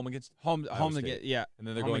 they're at home against home State. against yeah, and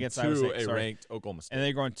then they're home going against Iowa to State, a sorry. ranked Oklahoma State. and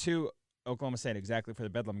they're going to Oklahoma State exactly for the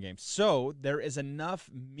Bedlam game. So there is enough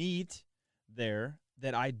meat there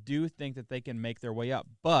that I do think that they can make their way up.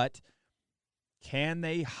 But can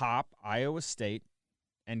they hop Iowa State,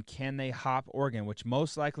 and can they hop Oregon, which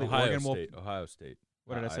most likely Oregon will. Ohio State.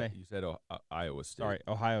 What did I say? You said Iowa State. Sorry,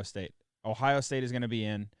 Ohio State. Ohio State is going to be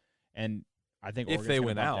in, and I think If Oregon's they gonna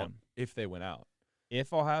win bump out. down. If they win out.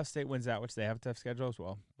 If Ohio State wins out, which they have a tough schedule as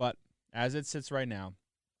well, but as it sits right now,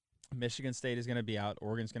 Michigan State is going to be out.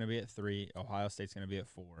 Oregon's going to be at 3. Ohio State's going to be at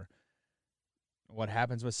 4. What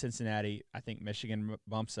happens with Cincinnati, I think Michigan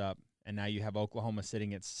bumps up, and now you have Oklahoma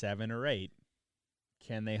sitting at 7 or 8.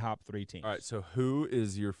 Can they hop 3 teams? All right, so who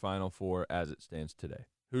is your Final Four as it stands today?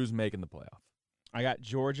 Who's making the playoff? I got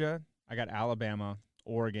Georgia, I got Alabama,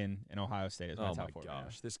 Oregon, and Ohio State as my Oh, top my 4 right now.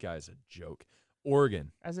 gosh. This guy's a joke.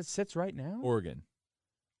 Oregon. As it sits right now? Oregon.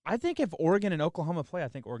 I think if Oregon and Oklahoma play, I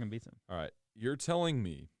think Oregon beats them. All right. You're telling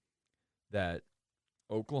me that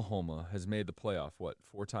Oklahoma has made the playoff,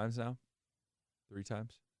 4 times now? 3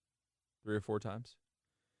 times? 3 or 4 times?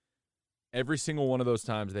 Every single one of those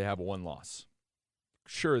times they have one loss.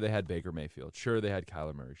 Sure, they had Baker Mayfield. Sure, they had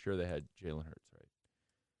Kyler Murray. Sure, they had Jalen Hurts, right?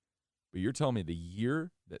 But you're telling me the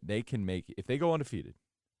year that they can make, if they go undefeated,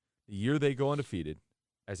 the year they go undefeated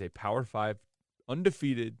as a Power 5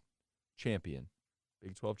 undefeated champion,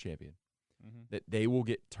 Big 12 champion, that they will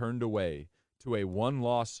get turned away to a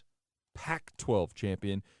one-loss Pac-12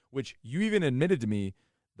 champion, which you even admitted to me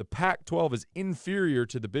the Pac-12 is inferior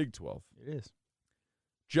to the Big 12. It is.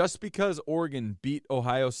 Just because Oregon beat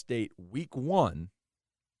Ohio State week 1,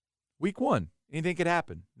 anything could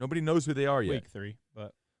happen. Nobody knows who they are yet. Week 3,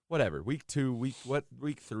 but Whatever, week 2,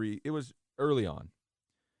 week 3, it was early on.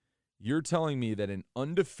 You're telling me that an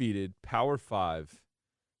undefeated Power 5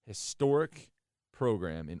 historic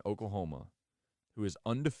program in Oklahoma who is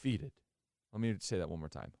undefeated, let me say that one more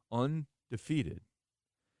time, undefeated,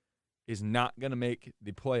 is not going to make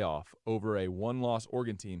the playoff over a one-loss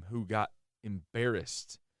Oregon team who got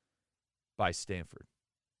embarrassed by Stanford.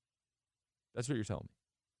 That's what you're telling me.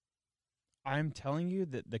 I'm telling you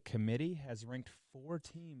that the committee has ranked 4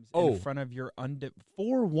 teams Oh. in front of your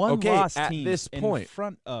 4 one-loss at teams this in point.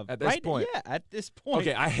 front of At this point. Yeah, at this point.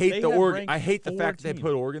 Okay, I hate they the have Oregon. ranked I hate the 4 fact that they teams.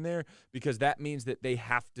 put Oregon there because that means that they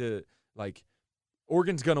have to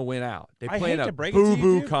Oregon's gonna win out. They I play hate in a to break it to you,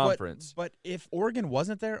 boo-boo dude, conference. But if Oregon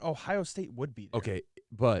wasn't there, Ohio State would be there. Okay,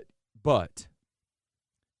 but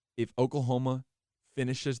if Oklahoma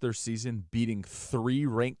finishes their season beating 3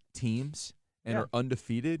 ranked teams and Yeah. are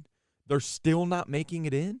undefeated, they're still not making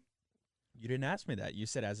it in? You didn't ask me that. You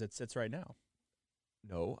said as it sits right now.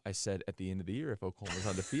 No, I said at the end of the year if Oklahoma's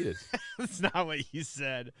undefeated. That's not what you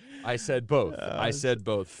said. I said both. I said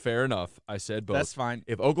both. Fair enough. I said both. That's fine.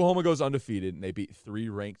 If Oklahoma goes undefeated and they beat 3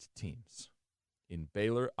 ranked teams in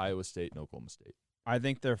Baylor, Iowa State, and Oklahoma State. I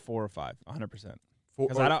think they're 4 or 5, 100%. 4,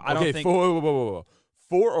 'Cause I don't think-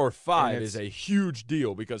 4 or 5 And is it's- a huge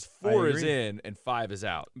deal because 4 is agree. in and 5 is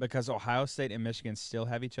out. Because Ohio State and Michigan still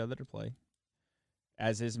have each other to play,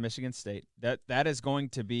 as is Michigan State. That is going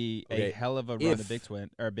to be Okay, a hell of a run if-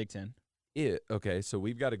 to Big Ten. Okay, so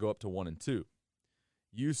we've got to go up to 1 and 2.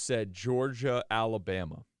 You said Georgia,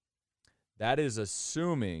 Alabama. That is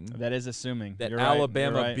assuming That is assuming that You're right,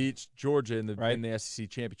 Alabama you're right. beats Georgia in the Right. in the SEC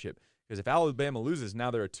championship. Because if Alabama loses,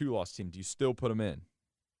 now they're a 2-loss team. Do you still put them in?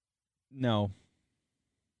 No.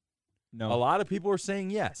 A lot of people are saying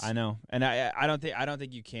yes. I know, and I don't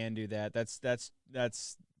think you can do that. That's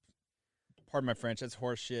pardon my French. That's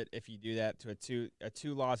horse shit if you do that to a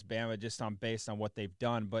two loss Bama based on what they've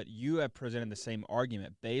done. But you have presented the same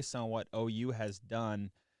argument based on what OU has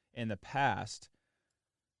done in the past.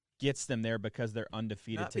 Gets them there because they're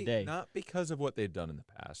undefeated today. Not because of what they've done in the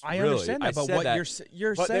past. I Really. understand that, I but said what that,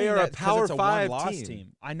 you're but saying they are that a 'cause Power it's a 5 one-loss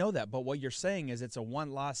team. I know that, but what you're saying is it's a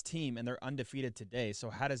one-loss team and they're undefeated today.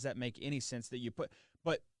 So how does that make any sense that you put?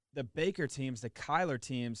 But the Baker teams, the Kyler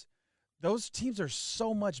teams, those teams are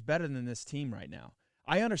so much better than this team right now.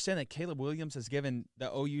 I understand that Caleb Williams has given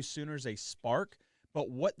the OU Sooners a spark,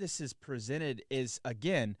 but what this has presented is,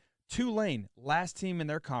 again, Tulane, last team in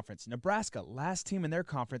their conference, Nebraska, last team in their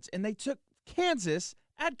conference, and they took Kansas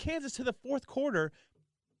to the fourth quarter.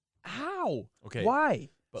 How? Okay.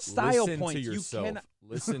 Why? But Style listen points. to yourself. You cannot.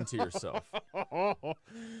 Listen to yourself.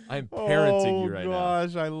 I'm parenting you right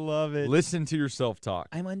now. I love it. Listen to yourself talk.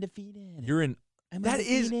 I'm undefeated. You're in. I'm That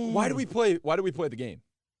is undefeated. why do we play the game?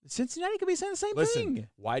 Cincinnati could be saying the same Listen, thing.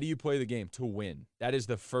 why do you play the game? To win. That is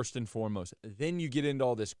the first and foremost. Then you get into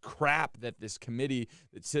all this crap that this committee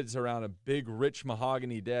that sits around a big, rich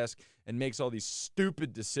mahogany desk and makes all these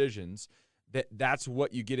stupid decisions. That's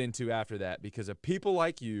what you get into after that, because of people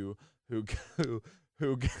like you who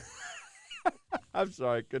I'm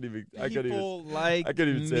sorry, I couldn't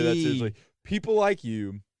even say that seriously. People like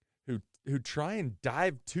you who try and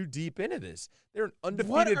dive too deep into this. They're an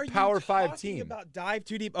undefeated Power 5 team. About dive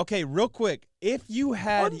too deep. Okay, real quick. If you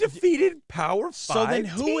had undefeated Power 5 so then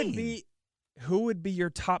team. who would be your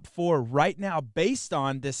top 4 right now based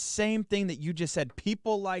on the same thing that you just said?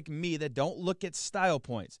 People like me that don't look at style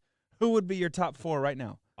points. Who would be your top 4 right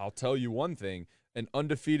now? I'll tell you one thing. An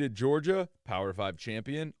undefeated Georgia, Power 5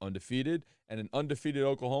 champion, undefeated, and an undefeated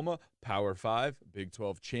Oklahoma, Power 5, Big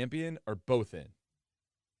 12 champion, are both in.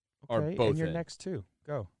 Okay, and your next 2.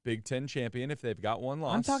 Go. Big 10 champion if they've got one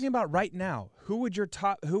loss. I'm talking about right now. Who would your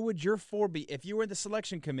 4 be if you were in the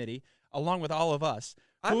selection committee along with all of us?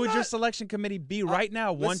 Who would your selection committee be right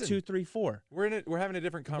now? Listen, 1, 2, 3, 4. We're having a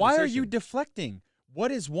different conversation. Why are you deflecting?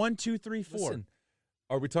 What is 1, 2, 3, 4? Listen,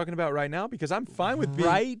 are we talking about right now? Because I'm fine with being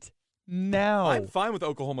right now. I'm fine with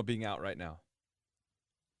Oklahoma being out right now.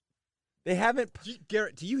 They haven't.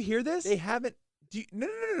 Garrett, do you hear this? They haven't.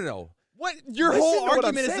 No. What your Listen whole to what I'm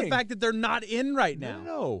argument is the saying. fact that they're not in right now.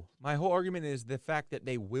 No. My whole argument is the fact that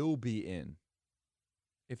they will be in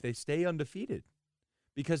if they stay undefeated,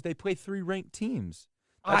 because they play 3 ranked teams.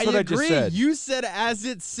 That's what agree. I just said. You said as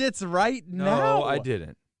it sits right now. No, I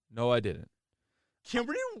didn't. Can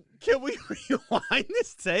we rewind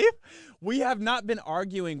this tape? We have not been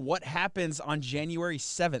arguing what happens on January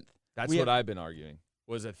 7th. That's what I've been arguing.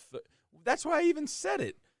 That's why I even said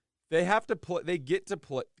it. They have to play. They get to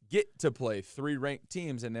play 3 ranked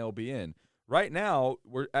teams, and they'll be in. Right now,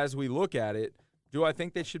 as we look at it, do I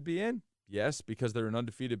think they should be in? Yes, because they're an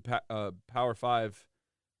undefeated Power 5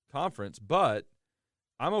 conference. But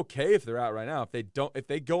I'm okay if they're out right now. If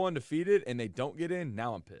they go undefeated and they don't get in,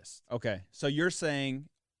 now I'm pissed. Okay, so you're saying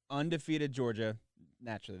undefeated Georgia.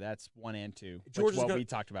 Naturally, that's 1 and 2. Georgia's what we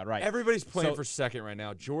talked about, right? Everybody's playing for second right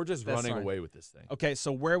now. Georgia's running away with this thing. Okay,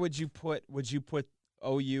 so where would you put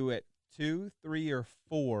OU at 2, 3, or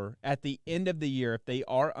 4 at the end of the year if they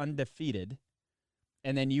are undefeated,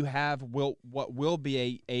 and then you have what will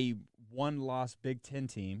be a 1-loss Big Ten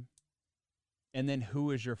team, and then who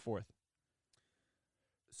is your 4th?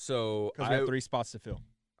 So because we have 3 spots to fill.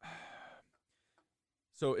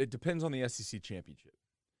 So it depends on the SEC championship.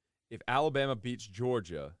 If Alabama beats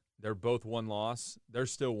Georgia, they're both 1 loss. They're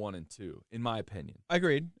still 1 and 2, in my opinion.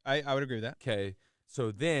 Agreed. I would agree with that. Okay.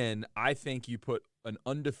 So then I think you put an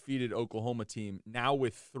undefeated Oklahoma team now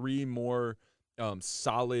with 3 more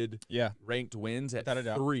solid ranked wins at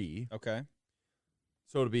 3. Okay.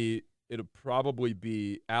 So it'll probably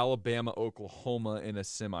be Alabama, Oklahoma in a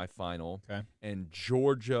semifinal. Okay. And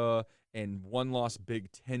Georgia and 1-loss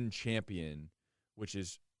Big Ten champion, which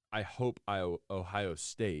is, I hope, Ohio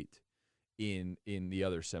State in the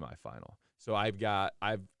other semifinal. So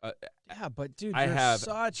but dude, I have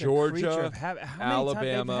such Georgia, a how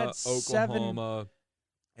Alabama, Oklahoma,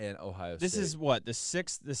 and Ohio State. This is what the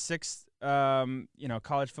sixth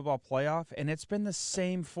college football playoff, and it's been the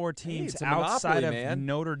same 4 teams outside of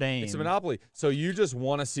Notre Dame. It's a monopoly. So you just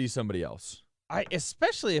want to see somebody else.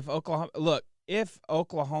 Especially if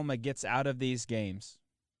Oklahoma gets out of these games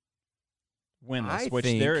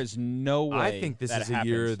winless, there is no way. I think this is a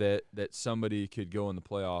year that somebody could go in the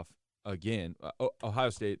playoff again. Ohio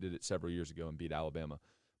State did it several years ago and beat Alabama.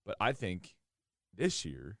 But I think this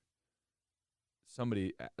year,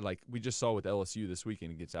 somebody, like we just saw with LSU this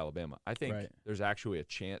weekend against Alabama, I think there's actually a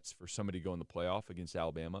chance for somebody to go in the playoff against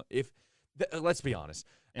Alabama. Let's be honest,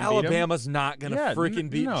 Alabama's not going to freaking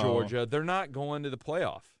beat Georgia. They're not going to the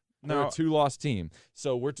playoff. They're a 2-loss team.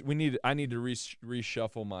 So I need to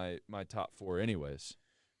reshuffle my top 4 anyways.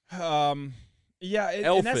 And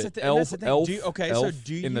that's the thing. So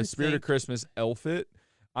do you in the spirit of Christmas, Elfit,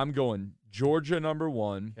 I'm going Georgia number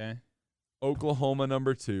 1, Oklahoma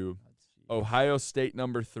number 2, Ohio State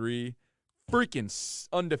number 3, freaking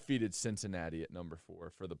undefeated Cincinnati at number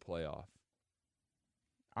 4 for the playoff.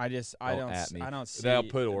 I don't see. They'll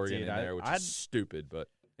put Oregon in there, which is stupid. But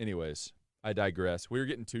anyways, I digress. We were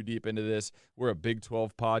getting too deep into this. We're a Big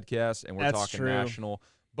 12 podcast, and we're talking national.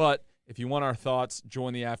 But if you want our thoughts,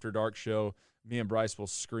 join the After Dark show. Me and Bryce will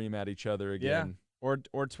scream at each other again.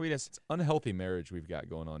 Or tweet us. It's unhealthy marriage we've got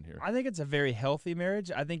going on here. I think it's a very healthy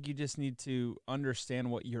marriage. I think you just need to understand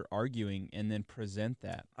what you're arguing and then present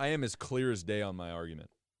that. I am as clear as day on my argument.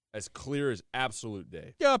 As clear as absolute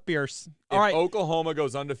day. Yeah, Pierce. All right. Oklahoma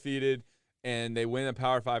goes undefeated and they win a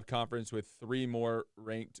Power 5 conference with 3 more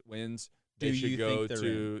ranked wins, they Do should you go think they're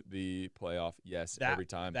to the playoff. Yes, every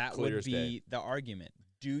time. That Clear would as day. be the argument.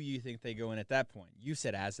 Do you think they go in at that point? You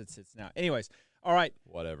said as it sits now. Anyways, all right.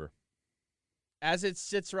 Whatever. As it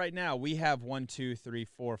sits right now, we have 1, 2, 3,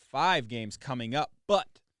 4, 5 games coming up. But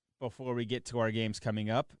before we get to our games coming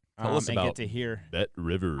up, Tell us and about get to hear Bet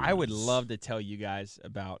Rivers. I would love to tell you guys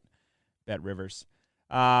about Bet Rivers.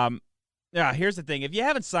 Yeah, here's the thing. If you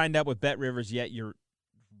haven't signed up with Bet Rivers yet, you're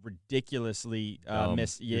ridiculously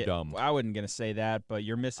You're dumb. I wasn't going to say that, but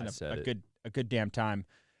you're missing I said a good damn time.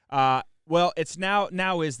 Well, it's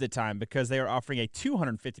now is the time because they are offering a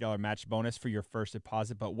 $250 match bonus for your first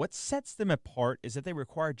deposit. But what sets them apart is that they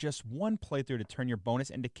require just one playthrough to turn your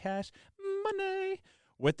bonus into cash money.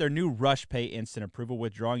 With their new Rush Pay instant approval,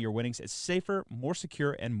 withdrawing your winnings is safer, more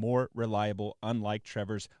secure, and more reliable, unlike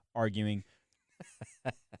Trevor's arguing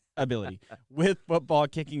ability. With football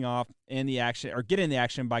kicking off in the action, or get in the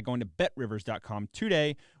action by going to betrivers.com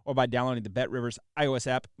today or by downloading the BetRivers iOS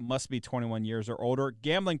app. Must be 21 years or older.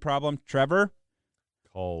 Gambling problem, Trevor?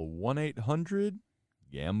 Call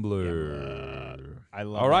 1-800-GAMBLER. I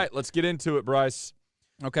love All it. right, let's get into it, Bryce.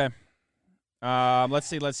 Okay. Let's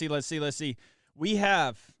see. We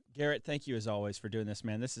have, Garrett, thank you as always for doing this,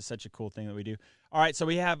 man. This is such a cool thing that we do. All right, so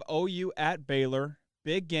we have OU at Baylor.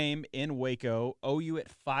 Big game in Waco. OU at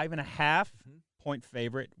 5.5 point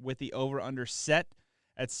favorite with the over-under set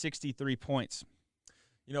at 63 points.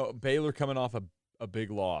 You know, Baylor coming off a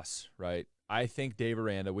big loss, right? I think Dave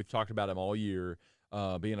Aranda, we've talked about him all year,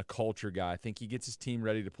 being a culture guy. I think he gets his team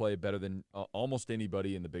ready to play better than almost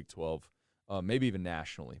anybody in the Big 12, maybe even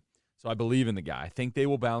nationally. So I believe in the guy. I think they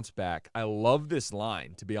will bounce back. I love this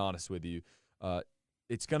line, to be honest with you.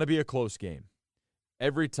 It's going to be a close game.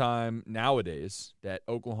 Every time nowadays that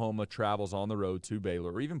Oklahoma travels on the road to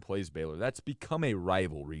Baylor or even plays Baylor, that's become a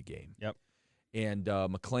rivalry game. Yep. And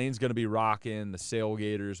McLean's going to be rocking. The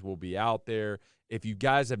Sailgators will be out there. If you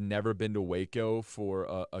guys have never been to Waco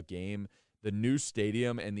for a game, the new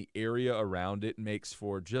stadium and the area around it makes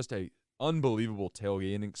for just a unbelievable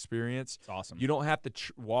tailgating experience. It's awesome. You don't have to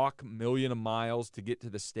walk million of miles to get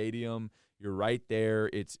to the stadium. You're right there.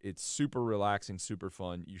 It's super relaxing, super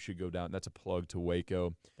fun. You should go down. That's a plug to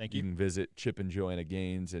Waco. Thank you. You can visit Chip and Joanna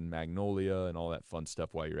Gaines and Magnolia and all that fun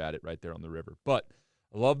stuff while you're at it right there on the river. But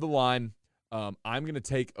I love the line. I'm going to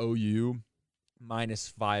take OU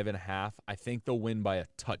minus 5.5. I think they'll win by a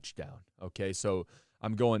touchdown. Okay, so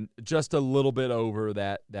I'm going just a little bit over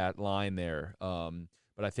that line there.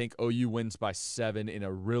 But I think OU wins by 7 in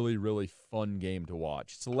a really, really fun game to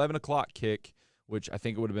watch. It's 11 o'clock kick, which I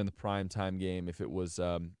think it would have been the prime time game if it was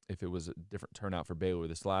a different turnout for Baylor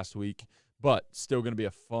this last week. But still going to be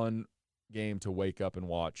a fun game to wake up and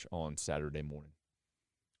watch on Saturday morning.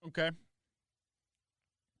 Okay.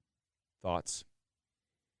 Thoughts?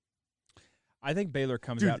 I think Baylor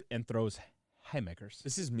comes out and throws haymakers.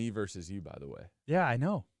 This is me versus you, by the way. Yeah, I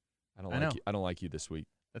know. I don't like you this week.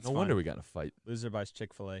 That's no fine. wonder we got in a fight. Loser buys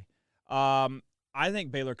Chick-fil-A. I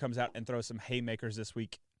think Baylor comes out and throws some haymakers this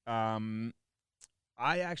week. I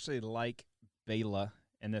actually like Baylor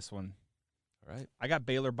in this one. All right. I got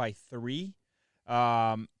Baylor by 3.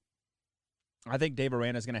 I think Dave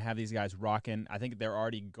Aranda is going to have these guys rocking. I think they're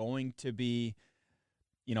already going to be,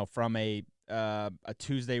 from a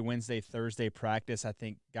Tuesday, Wednesday, Thursday practice. I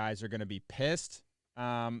think guys are going to be pissed.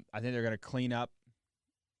 I think they're going to clean up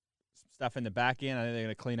stuff in the back end. I think they're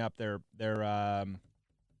going to clean up their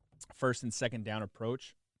first and second down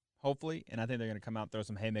approach, hopefully. And I think they're going to come out and throw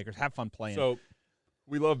some haymakers. Have fun playing. So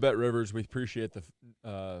we love Bet Rivers. We appreciate the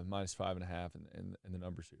minus 5.5 and the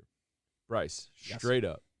numbers here. Bryce, straight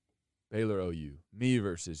up, Baylor OU, me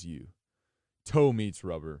versus you. Toe meets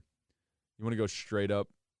rubber. You want to go straight up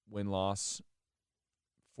win-loss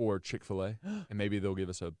for Chick-fil-A? And maybe they'll give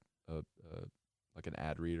us a like an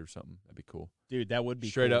ad read or something. That'd be cool. Dude, that would be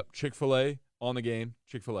straight cool. up Chick-fil-A on the game.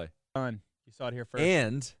 Chick-fil-A. Done. You saw it here first.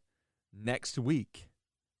 And next week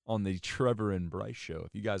on the Trevor and Bryce show,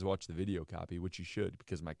 if you guys watch the video copy, which you should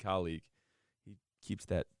because my colleague, he keeps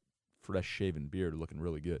that fresh-shaven beard looking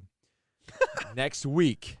really good. Next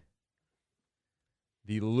week,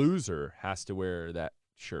 the loser has to wear that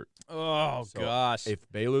shirt. Oh, So gosh.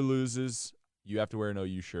 If Baylor loses, you have to wear an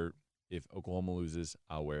OU shirt. If Oklahoma loses,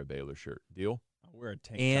 I'll wear a Baylor shirt. Deal? I'll wear a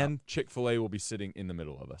tank And top. Chick-fil-A will be sitting in the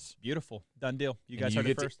middle of us. Beautiful. Done deal. You And guys heard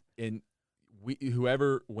it get first. And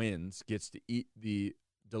whoever wins gets to eat the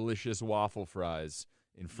delicious waffle fries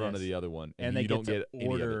in front of Yes. the other one. And you they don't get get to any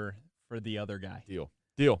of it. order for the other guy.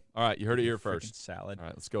 Deal. All right, you heard it here Freaking first. salad. All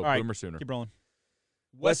right, let's go. All right, Boomer Sooner. Keep rolling.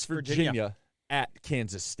 West Virginia at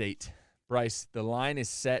Kansas State. Bryce, the line is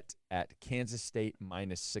set at Kansas State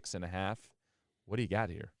 -6.5. What do you got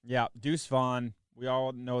here? Yeah, Deuce Vaughn. We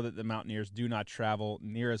all know that the Mountaineers do not travel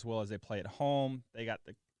near as well as they play at home. They got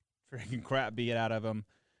the freaking crap beat out of them,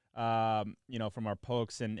 from our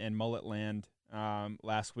Pokes and Mullet Land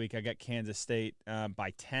last week. I got Kansas State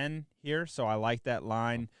by 10 here, so I like that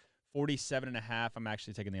line. 47.5. I'm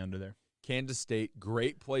actually taking the under there. Kansas State,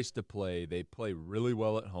 great place to play. They play really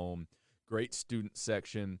well at home. Great student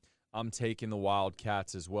section. I'm taking the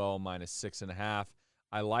Wildcats as well, -6.5.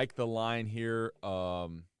 I like the line here.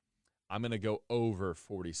 I'm going to go over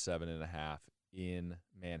 47.5 in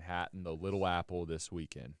Manhattan, the Little Apple, this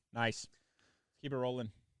weekend. Nice. Keep it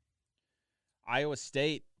rolling. Iowa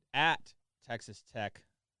State at Texas Tech.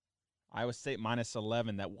 Iowa State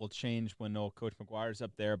 -11. That will change when Coach McGuire's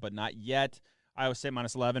up there, but not yet. Iowa State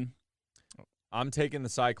 -11. I'm taking the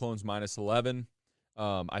Cyclones -11.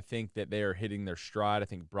 I think that they are hitting their stride. I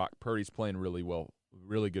think Brock Purdy's playing really well,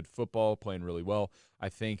 really good football, playing really well. I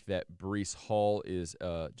think that Breece Hall is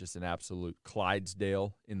just an absolute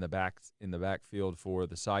Clydesdale in the backfield for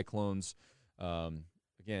the Cyclones.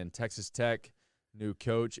 Again, Texas Tech, new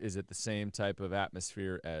coach. Is it the same type of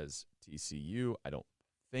atmosphere as TCU? I don't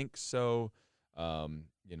think so.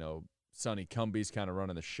 Sonny Cumbie's kind of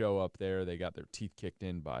running the show up there. They got their teeth kicked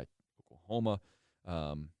in by Oklahoma.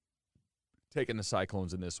 Taking the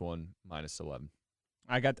Cyclones in this one, -11.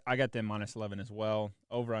 I got them -11 as well.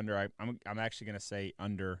 Over under. I'm actually going to say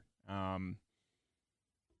under.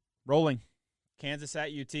 Rolling. Kansas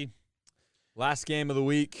at UT. Last game of the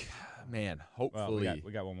week, man. Hopefully,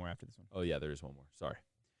 we got one more after this one. Oh yeah, there is one more. Sorry.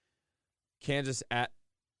 Kansas at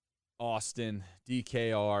Austin.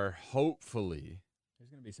 DKR. Hopefully, there's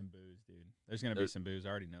going to be some booze, dude. There's going to be some booze. I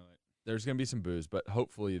already know it. There's going to be some booze, but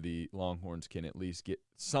hopefully the Longhorns can at least get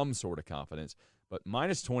some sort of confidence. But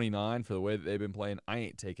 -29 for the way that they've been playing, I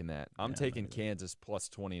ain't taking that. I'm taking Kansas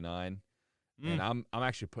 +29, and I'm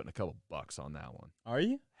actually putting a couple bucks on that one. Are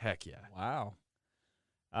you? Heck yeah! Wow.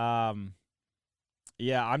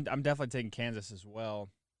 Yeah, I'm definitely taking Kansas as well.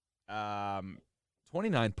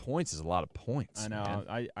 29 points is a lot of points. I know.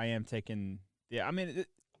 Man. I am taking. Yeah, I mean,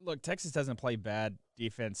 look, Texas doesn't play bad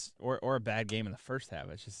defense or a bad game in the first half.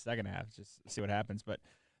 It's just second half. Just see what happens. But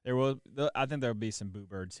I think there will be some boo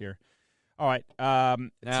birds here. All right. Now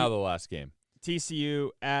the last game.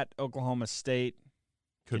 TCU at Oklahoma State.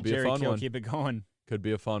 Could be a fun one. Keep it going. Could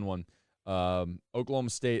be a fun one. Oklahoma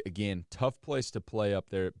State, again, tough place to play up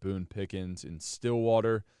there at Boone Pickens in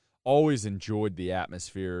Stillwater. Always enjoyed the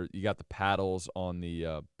atmosphere. You got the paddles on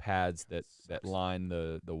the pads that line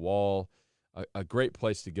the wall. A great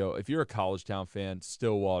place to go. If you're a College Town fan,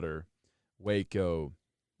 Stillwater, Waco,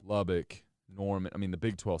 Lubbock, Norman. I mean, the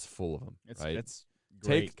Big 12's full of them, right? It's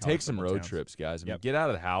take some road trips, guys. I mean, get out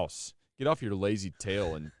of the house. Get off your lazy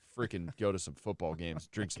tail and freaking go to some football games.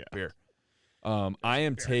 Drink some beer. I'm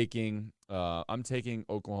taking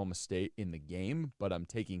Oklahoma State in the game, but I'm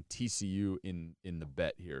taking TCU in the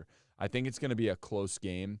bet here. I think it's going to be a close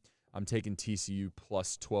game. I'm taking TCU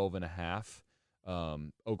 +12.5.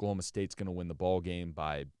 Oklahoma State's going to win the ball game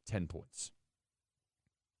by 10 points.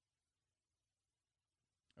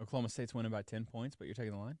 Oklahoma State's winning by 10 points, but you're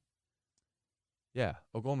taking the line? Yeah,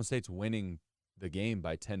 Oklahoma State's winning the game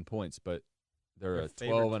by 10 points, but they're a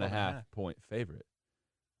 12.5 point favorite,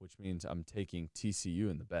 which means I'm taking TCU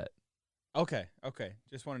in the bet. Okay.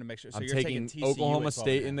 Just wanted to make sure. So I'm you're taking TCU Oklahoma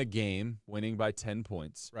State in the game, winning by 10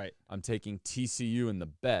 points. Right. I'm taking TCU in the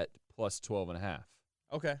bet +12.5.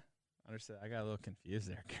 Okay. Understood. I got a little confused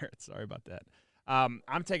there, Garrett. Sorry about that. I'm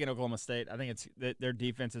taking Oklahoma State. I think their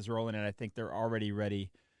defense is rolling, and I think they're already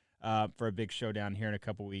ready for a big showdown here in a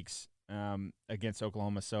couple weeks against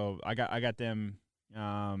Oklahoma. So I got them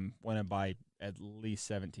winning by at least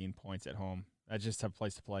 17 points at home. That's just a tough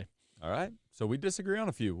place to play. All right. So we disagree on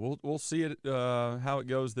a few. We'll see it how it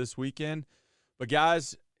goes this weekend. But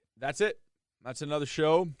guys, that's it. That's another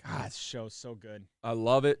show. God, this show's so good. I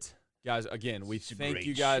love it. Guys, again, we thank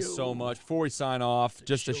you guys so much. Before we sign off,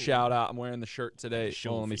 just a shout out. I'm wearing the shirt today.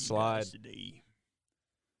 Let me slide.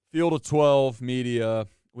 Field of 12 Media.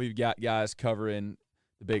 We've got guys covering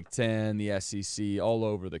the Big Ten, the SEC, all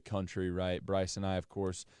over the country, right? Bryce and I, of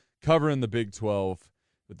course, covering the Big 12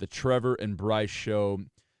 with the Trevor and Bryce Show.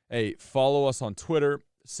 Hey, follow us on Twitter.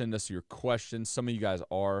 Send us your questions. Some of you guys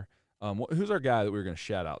are. Who's our guy that we were going to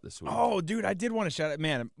shout out this week? Oh, dude, I did want to shout out.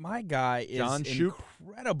 Man, my guy is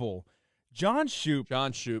incredible. John Shoop.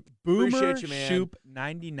 Boomer Appreciate you, man. Shoop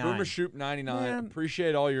 99. Boomer Shoop 99. Man.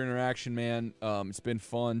 Appreciate all your interaction, man. It's been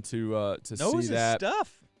fun to see that. Knows his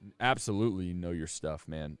stuff. Absolutely, know your stuff,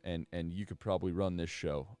 man. And you could probably run this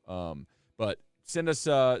show. But send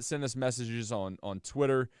us messages on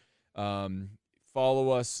Twitter. Follow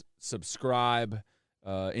us, subscribe.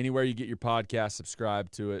 Anywhere you get your podcast,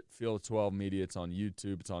 subscribe to it. Field of 12 Media. It's on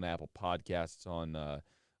YouTube. It's on Apple Podcasts. It's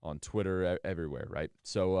on Twitter, everywhere, right?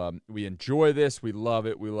 So we enjoy this. We love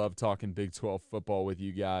it. We love talking Big 12 football with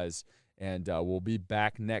you guys. And we'll be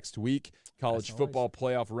back next week. College football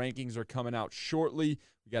playoff rankings are coming out shortly.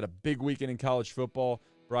 We got a big weekend in college football.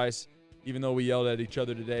 Bryce, even though we yelled at each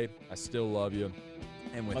other today, I still love you.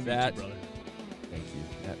 And with that, brother. Thank you.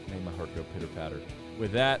 That made my heart go pitter-patter.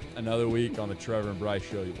 With that, another week on the Trevor and Bryce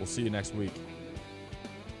Show. We'll see you next week.